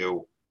committed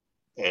to,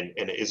 and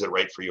is it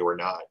right for you or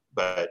not?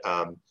 But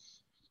I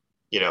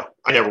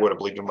never would have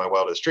believed in my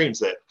wildest dreams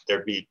that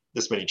there'd be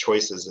this many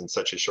choices in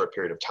such a short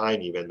period of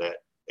time, even that,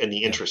 and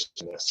the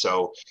interest in this.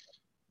 So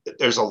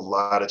there's a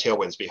lot of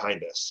tailwinds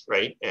behind this,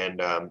 right? And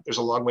there's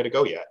a long way to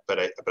go yet, but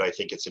I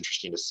think it's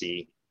interesting to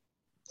see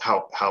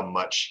how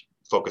much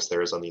focus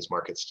there is on these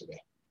markets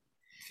today.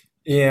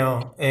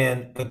 Yeah,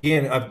 and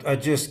again, I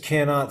just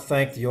cannot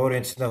thank the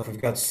audience enough.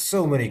 We've got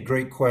so many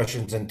great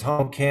questions, and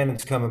Tom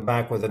Cannon's coming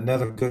back with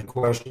another good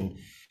question.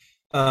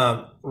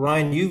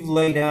 Ryan, you've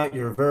laid out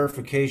your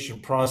verification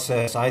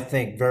process, I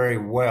think, very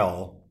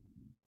well.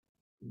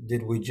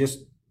 Did we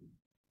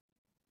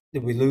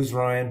lose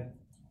Ryan?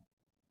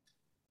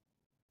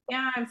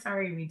 Yeah, I'm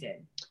sorry, we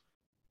did.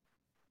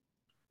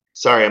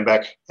 Sorry, I'm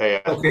back.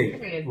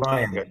 Okay,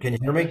 Ryan, can you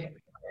hear me?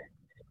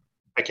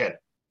 I can.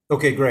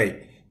 Okay,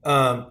 great.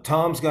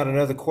 Tom's got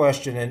another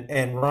question,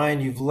 and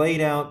Ryan, you've laid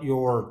out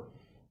your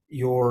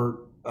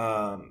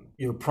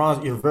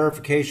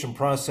verification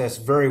process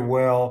very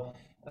well,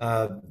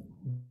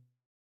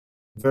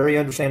 very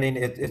understanding.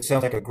 It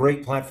sounds like a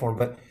great platform.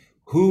 But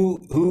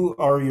who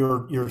are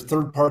your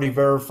third party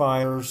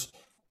verifiers?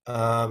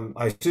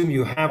 I assume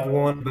you have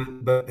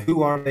one, but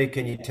who are they?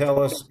 Can you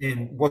tell us,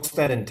 and what's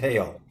that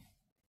entail?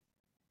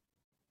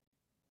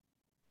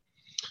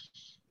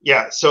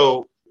 Yeah,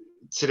 so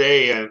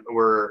today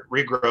we're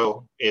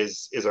regrow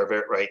is our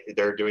right.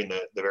 They're doing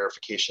the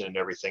verification and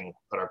everything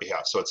on our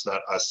behalf. So it's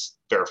not us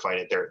verifying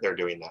it. They're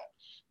doing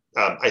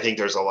that. I think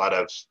there's a lot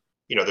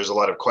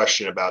of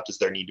question about, does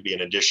there need to be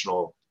an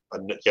additional,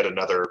 yet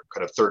another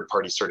kind of third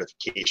party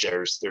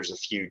certification? There's a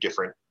few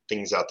different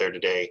things out there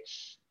today.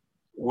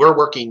 We're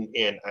working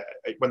in,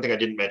 one thing I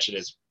didn't mention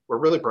is we're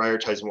really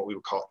prioritizing what we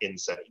would call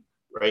insetting,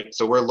 right?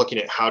 So we're looking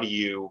at how do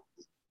you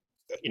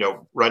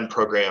run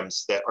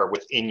programs that are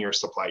within your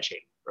supply chain,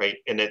 right?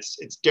 And it's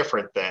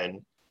different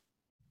than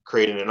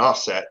creating an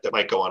offset that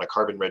might go on a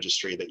carbon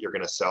registry that you're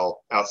going to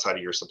sell outside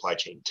of your supply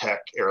chain,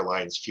 tech,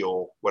 airlines,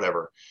 fuel,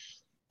 whatever.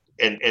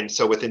 And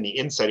so within the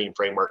insetting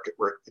framework,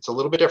 it's a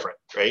little bit different,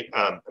 right?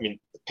 The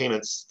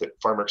payments, the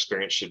farmer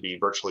experience should be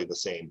virtually the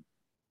same,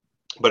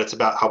 but it's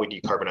about how we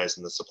decarbonize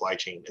in the supply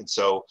chain. And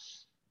so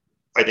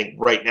I think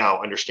right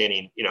now,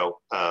 understanding,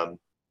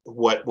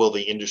 what will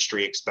the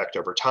industry expect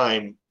over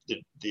time,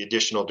 the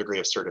additional degree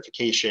of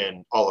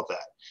certification, all of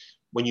that.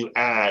 When you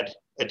add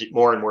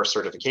more and more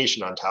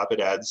certification on top, it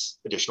adds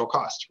additional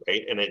cost,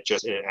 right? And it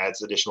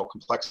adds additional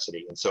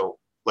complexity. And so,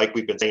 like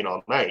we've been saying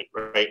all night,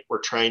 right, we're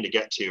trying to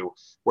get to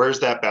where's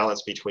that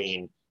balance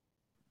between,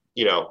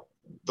 the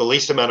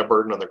least amount of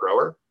burden on the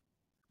grower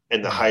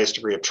and the highest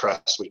degree of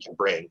trust we can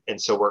bring. And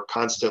so we're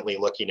constantly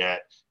looking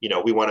at,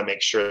 we want to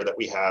make sure that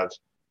we have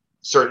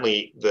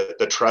certainly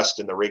the trust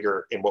and the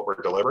rigor in what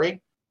we're delivering,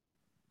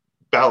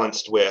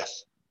 balanced with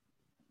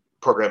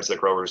programs that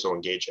growers will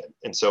engage in.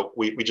 And so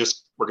we're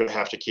going to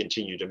have to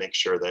continue to make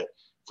sure that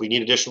if we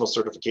need additional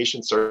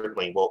certification,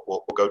 certainly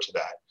we'll go to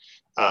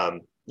that,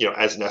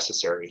 as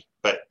necessary,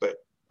 but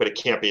it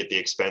can't be at the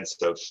expense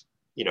of,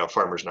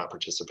 farmers not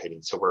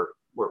participating. So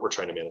we're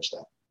trying to manage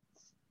that.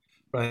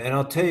 Right. And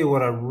I'll tell you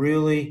what I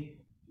really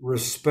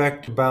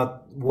respect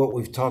about what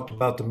we've talked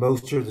about the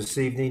most here this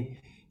evening.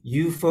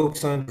 You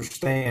folks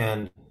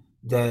understand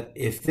that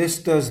if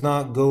this does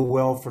not go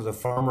well for the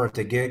farmer at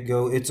the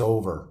get-go, it's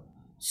over.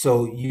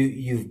 So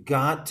you've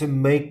got to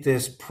make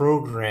this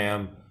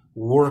program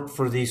work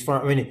for these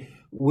farmers.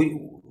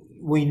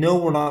 We know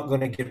we're not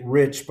going to get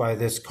rich by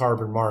this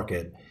carbon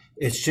market.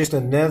 It's just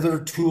another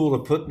tool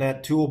to put in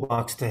that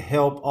toolbox to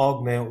help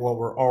augment what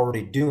we're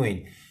already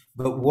doing.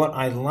 But what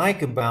I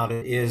like about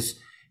it is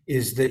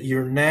that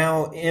you're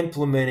now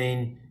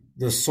implementing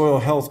the soil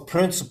health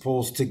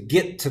principles to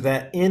get to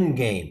that end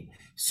game.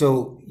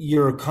 So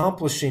you're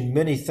accomplishing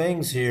many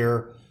things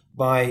here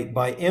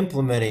by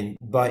implementing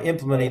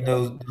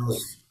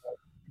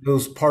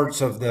those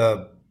parts of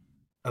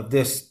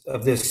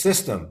this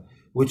system,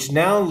 which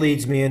now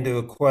leads me into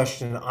a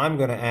question I'm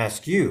going to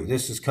ask you.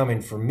 This is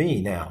coming from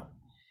me now.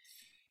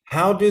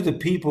 How do the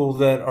people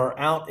that are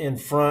out in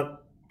front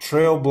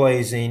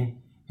trailblazing,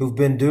 who've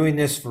been doing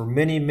this for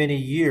many, many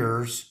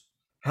years,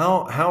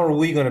 how are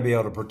we going to be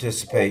able to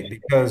participate?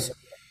 Because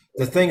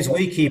the things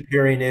we keep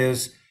hearing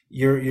is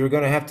you're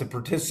going to have to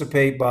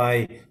participate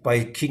by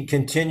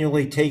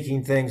continually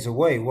taking things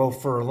away. Well,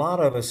 for a lot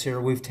of us here,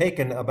 we've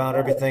taken about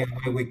everything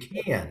away we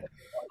can.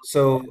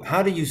 So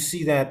how do you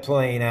see that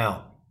playing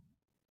out?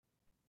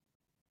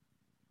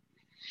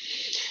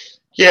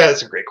 Yeah,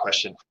 that's a great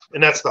question.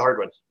 And that's the hard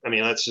one.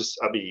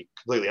 I'll be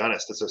completely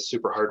honest, it's a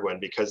super hard one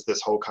because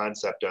this whole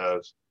concept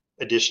of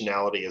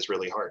additionality is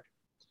really hard.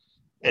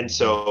 And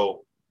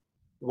so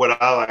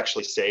what I'll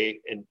actually say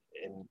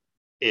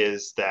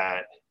is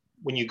that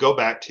when you go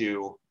back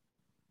to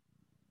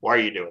why are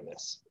you doing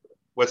this?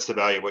 What's the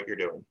value of what you're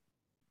doing?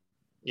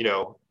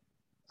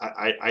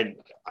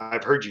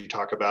 I've heard you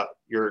talk about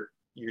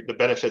the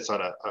benefits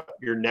on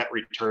your net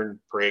return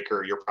per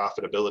acre, your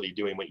profitability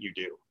doing what you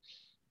do,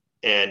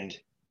 and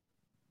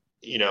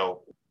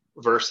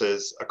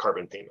versus a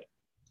carbon payment.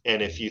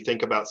 And if you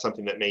think about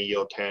something that may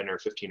yield 10 or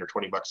 15 or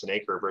 20 bucks an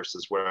acre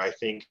versus where I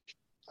think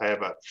I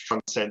have a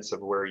strong sense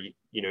of where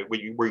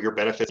where your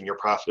benefits and your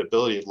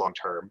profitability long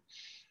term,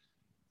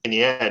 in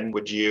the end,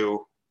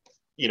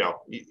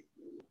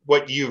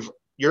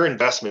 your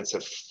investments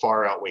have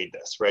far outweighed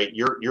this, right?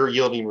 You're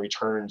yielding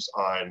returns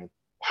on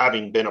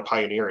having been a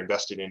pioneer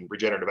invested in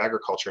regenerative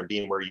agriculture and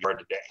being where you are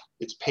today.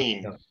 It's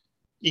paying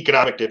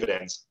economic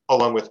dividends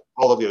along with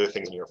all of the other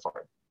things in your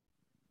farm.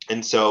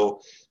 And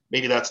so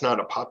maybe that's not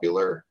a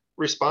popular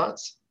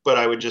response, but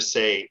I would just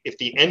say if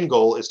the end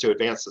goal is to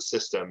advance the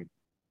system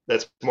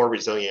that's more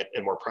resilient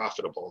and more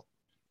profitable,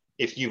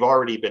 if you've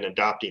already been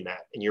adopting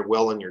that and you're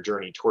well on your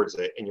journey towards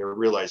it and you're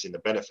realizing the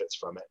benefits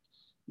from it,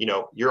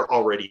 you're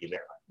already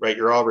there, right?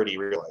 You're already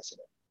realizing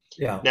it.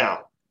 Yeah.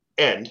 Now,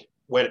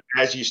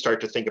 as you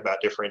start to think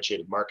about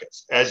differentiated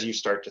markets, as you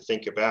start to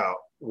think about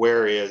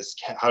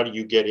how do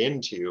you get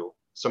into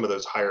some of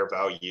those higher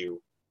value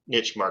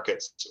niche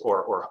markets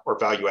or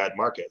value add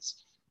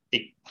markets,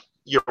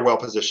 you're well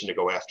positioned to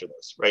go after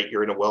those, right?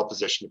 You're in a well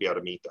position to be able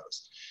to meet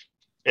those.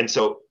 And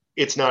so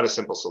it's not a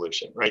simple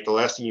solution, right? The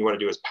last thing you want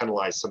to do is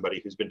penalize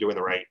somebody who's been doing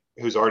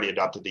who's already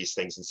adopted these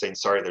things and saying,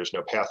 sorry, there's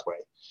no pathway.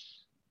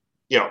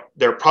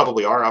 There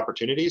probably are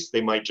opportunities.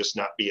 They might just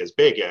not be as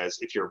big as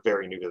if you're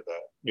very new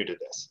to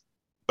this.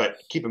 But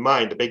keep in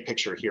mind, the big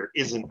picture here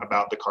isn't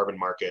about the carbon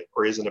market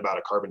or isn't about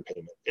a carbon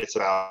payment. It's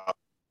about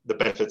the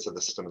benefits of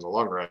the system in the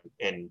long run,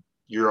 and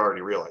you're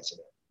already realizing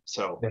it.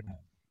 So. Yeah.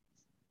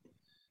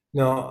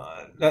 No,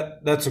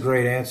 that's a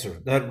great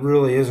answer. That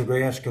really is a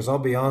great answer because I'll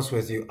be honest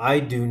with you, I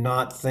do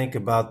not think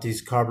about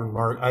these carbon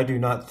mark. I do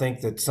not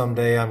think that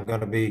someday I'm going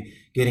to be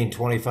getting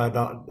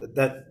 $25.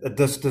 That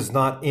this does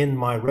not in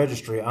my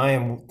registry. I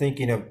am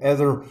thinking of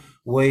other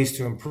ways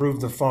to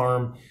improve the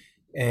farm,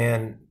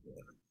 and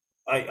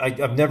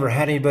I've never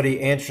had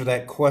anybody answer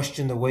that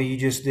question the way you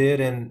just did,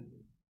 and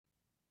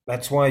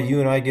that's why you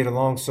and I get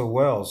along so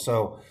well.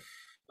 So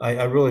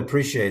I really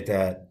appreciate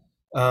that.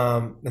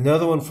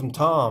 Another one from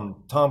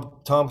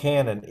Tom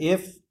Cannon.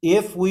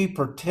 If we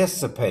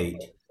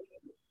participate,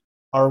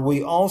 are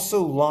we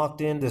also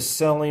locked into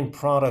selling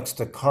products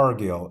to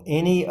Cargill?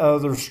 Any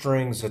other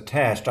strings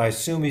attached? I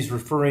assume he's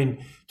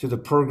referring to the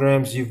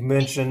programs you've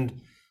mentioned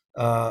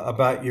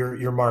about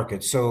your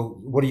market. So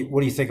what do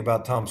you think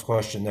about Tom's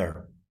question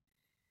there?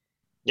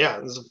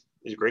 Yeah, this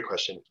is a great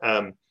question.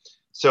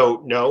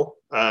 So no,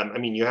 I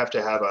mean, you have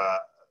to have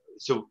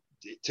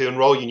to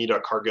enroll, you need a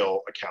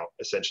Cargill account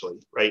essentially,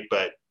 right?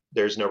 But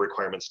there's no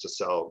requirements to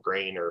sell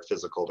grain or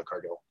physical to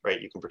Cargill,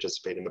 right? You can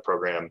participate in the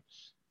program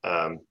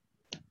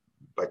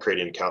by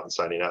creating an account and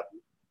signing up.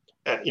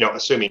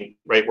 Assuming,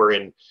 right,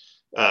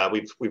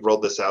 we've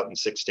rolled this out in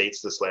 6 states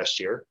this last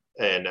year,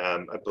 and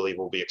I believe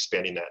we'll be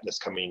expanding that in this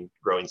coming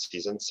growing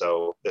season.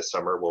 So this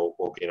summer we'll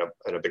be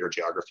in a bigger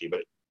geography,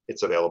 but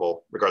it's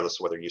available regardless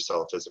of whether you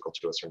sell a physical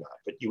to us or not.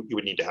 But you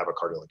would need to have a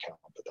Cargill account,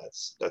 but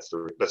that's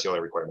the only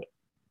requirement.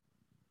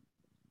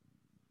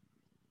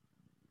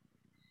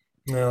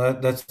 No,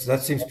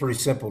 that seems pretty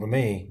simple to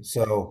me.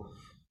 So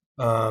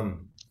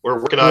we're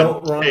working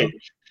on Ron,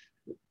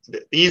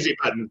 the easy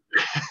button.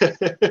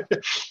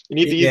 You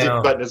need the easy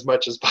button as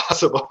much as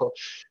possible.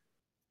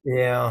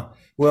 Yeah.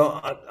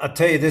 Well, I'll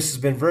tell you, this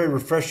has been very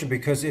refreshing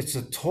because it's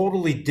a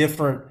totally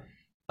different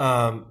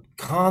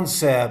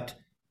concept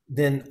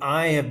than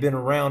I have been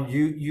around.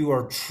 You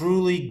are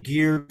truly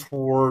geared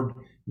toward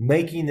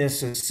making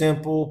this as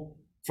simple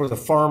for the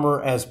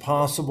farmer as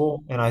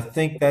possible. And I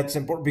think that's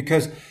important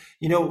because,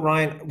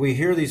 Ryan, we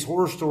hear these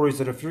horror stories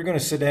that if you're going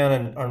to sit down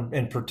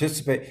and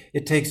participate,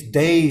 it takes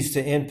days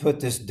to input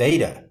this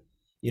data,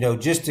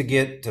 just to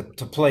get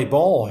to play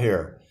ball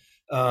here.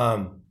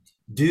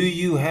 Do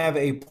you have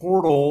a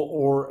portal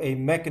or a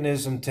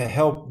mechanism to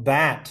help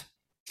that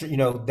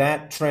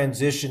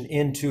transition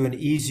into an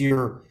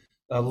easier,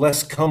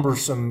 less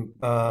cumbersome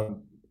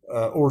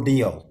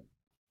ordeal?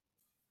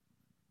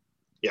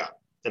 Yeah,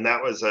 and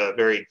that was a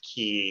very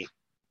key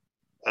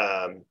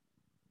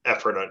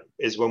effort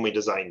is when we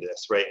designed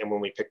this, right? And when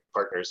we picked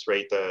partners,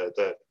 right?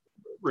 The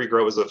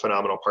Regrow was a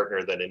phenomenal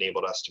partner that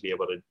enabled us to be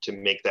able to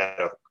make that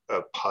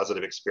a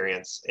positive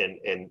experience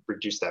and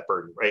reduce that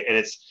burden, right?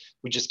 And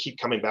we just keep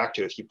coming back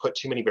to, if you put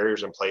too many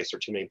barriers in place or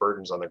too many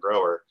burdens on the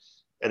grower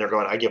and they're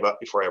going, I give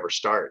up before I ever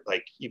start,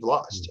 like, you've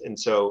lost. And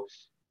so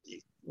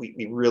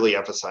we really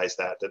emphasize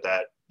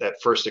that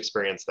first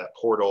experience, that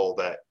portal,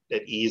 that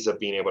ease of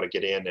being able to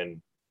get in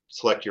and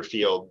select your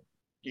field,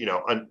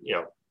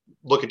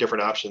 look at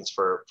different options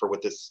for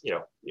what this,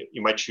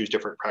 you might choose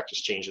different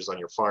practice changes on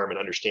your farm and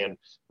understand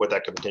what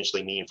that could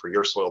potentially mean for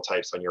your soil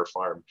types on your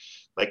farm.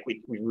 Like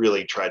we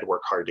really tried to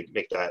work hard to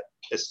make that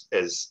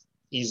as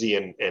easy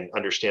and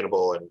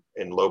understandable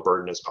and low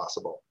burden as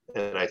possible.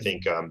 And I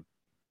think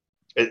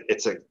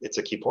it's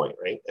a key point,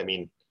 right? I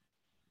mean,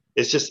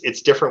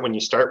 it's different when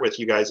you start with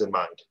you guys in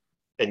mind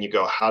and you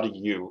go, how do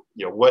you,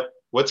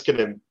 what's going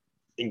to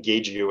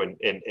engage you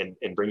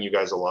and bring you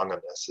guys along on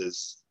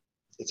this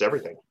it's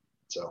everything.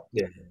 So,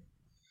 yeah.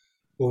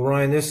 Well,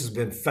 Ryan, this has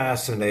been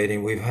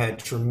fascinating. We've had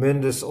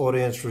tremendous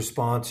audience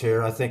response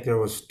here. I think there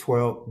was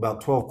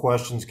about 12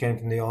 questions came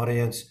from the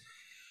audience.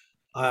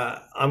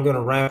 I'm going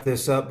to wrap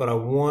this up, but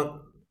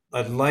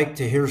I'd like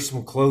to hear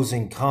some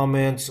closing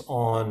comments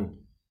on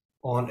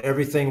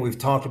everything we've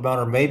talked about,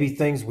 or maybe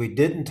things we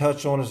didn't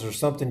touch on. Is there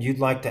something you'd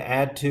like to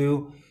add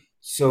to?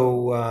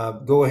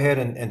 So go ahead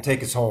and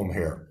take us home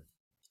here.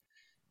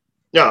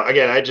 No,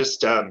 again, I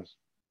just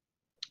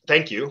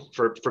thank you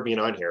for being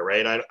on here,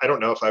 right? I don't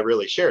know if I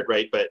really shared,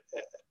 right? But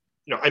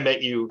I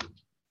met you,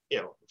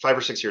 5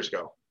 or 6 years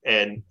ago,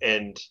 and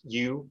I'm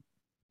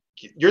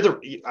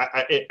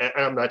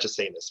not just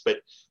saying this, but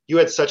you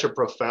had such a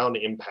profound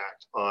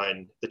impact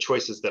on the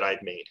choices that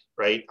I've made,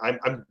 right?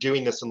 I'm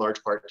doing this in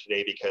large part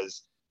today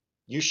because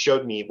you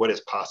showed me what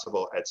is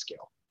possible at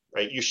scale,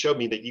 right? You showed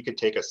me that you could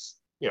take a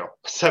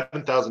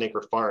 7,000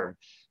 acre farm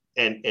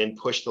and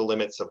push the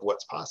limits of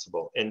what's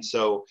possible. And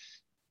so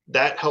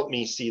that helped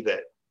me see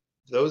that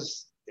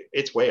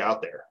it's way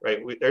out there,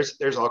 right?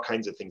 There's all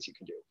kinds of things you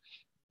can do.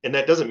 And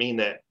that doesn't mean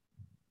that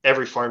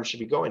every farm should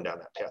be going down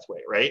that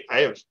pathway, right? I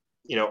have,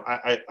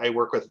 I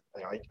work with,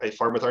 I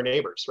farm with our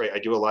neighbors, right? I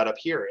do a lot up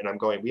here, and I'm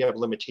going, we have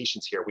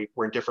limitations here.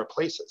 We're in different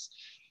places.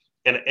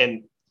 And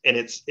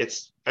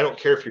it's, I don't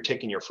care if you're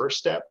taking your first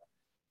step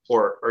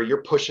or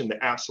you're pushing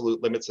the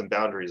absolute limits and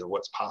boundaries of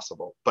what's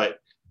possible, but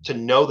to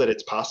know that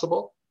it's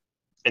possible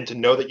and to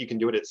know that you can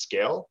do it at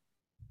scale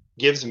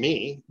gives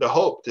me the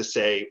hope to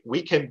say,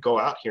 we can go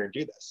out here and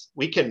do this.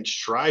 We can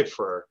strive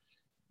for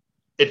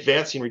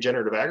advancing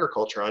regenerative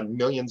agriculture on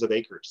millions of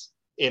acres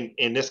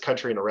in this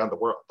country and around the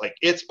world. Like,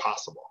 it's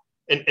possible.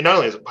 And not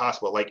only is it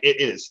possible, like it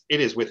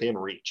is within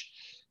reach.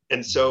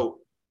 And so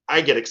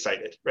I get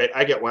excited, right?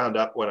 I get wound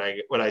up when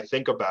I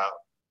think about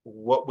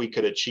what we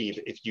could achieve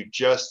if you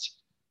just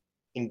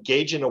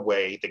engage in a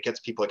way that gets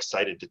people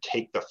excited to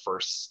take the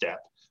first step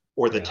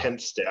or the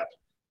 10th step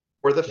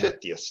or the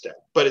 50th step.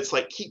 But it's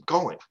like, keep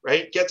going,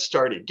 right? Get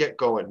started, get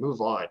going,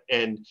 move on.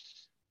 And,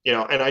 you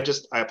know, and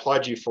I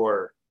applaud you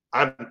for,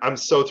 I'm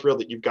so thrilled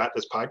that you've got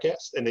this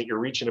podcast and that you're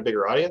reaching a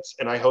bigger audience.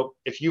 And I hope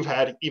if you've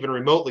had even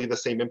remotely the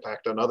same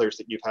impact on others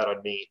that you've had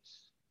on me,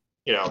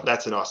 you know,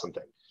 that's an awesome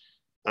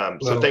thing.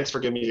 So thanks for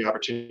giving me the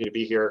opportunity to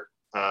be here.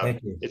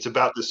 Thank you. It's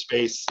about the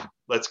space.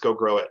 Let's go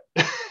grow it,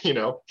 you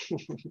know?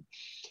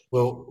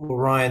 Well,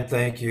 Ryan,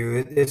 thank you.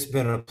 It's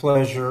been a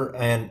pleasure.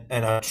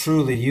 And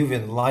truly, you've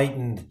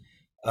enlightened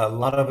a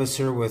lot of us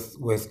here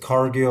with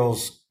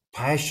Cargill's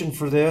passion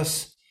for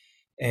this.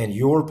 And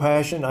your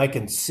passion, I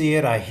can see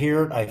it, I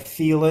hear it, I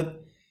feel it.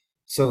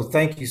 So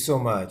thank you so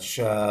much.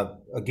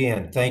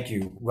 Again, thank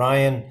you.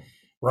 Ryan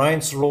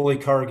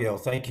Sirolli, Cargill,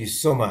 thank you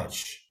so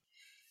much.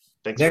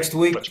 Thanks.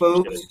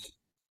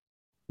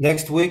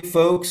 Next week,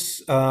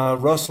 folks,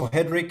 Russell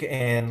Hedrick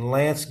and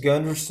Lance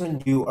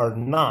Gunderson, you are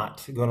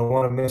not going to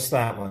want to miss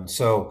that one.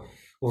 So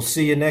we'll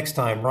see you next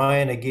time.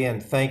 Ryan,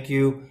 again, thank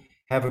you.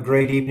 Have a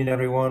great evening,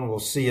 everyone. We'll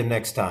see you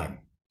next time.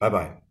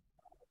 Bye-bye.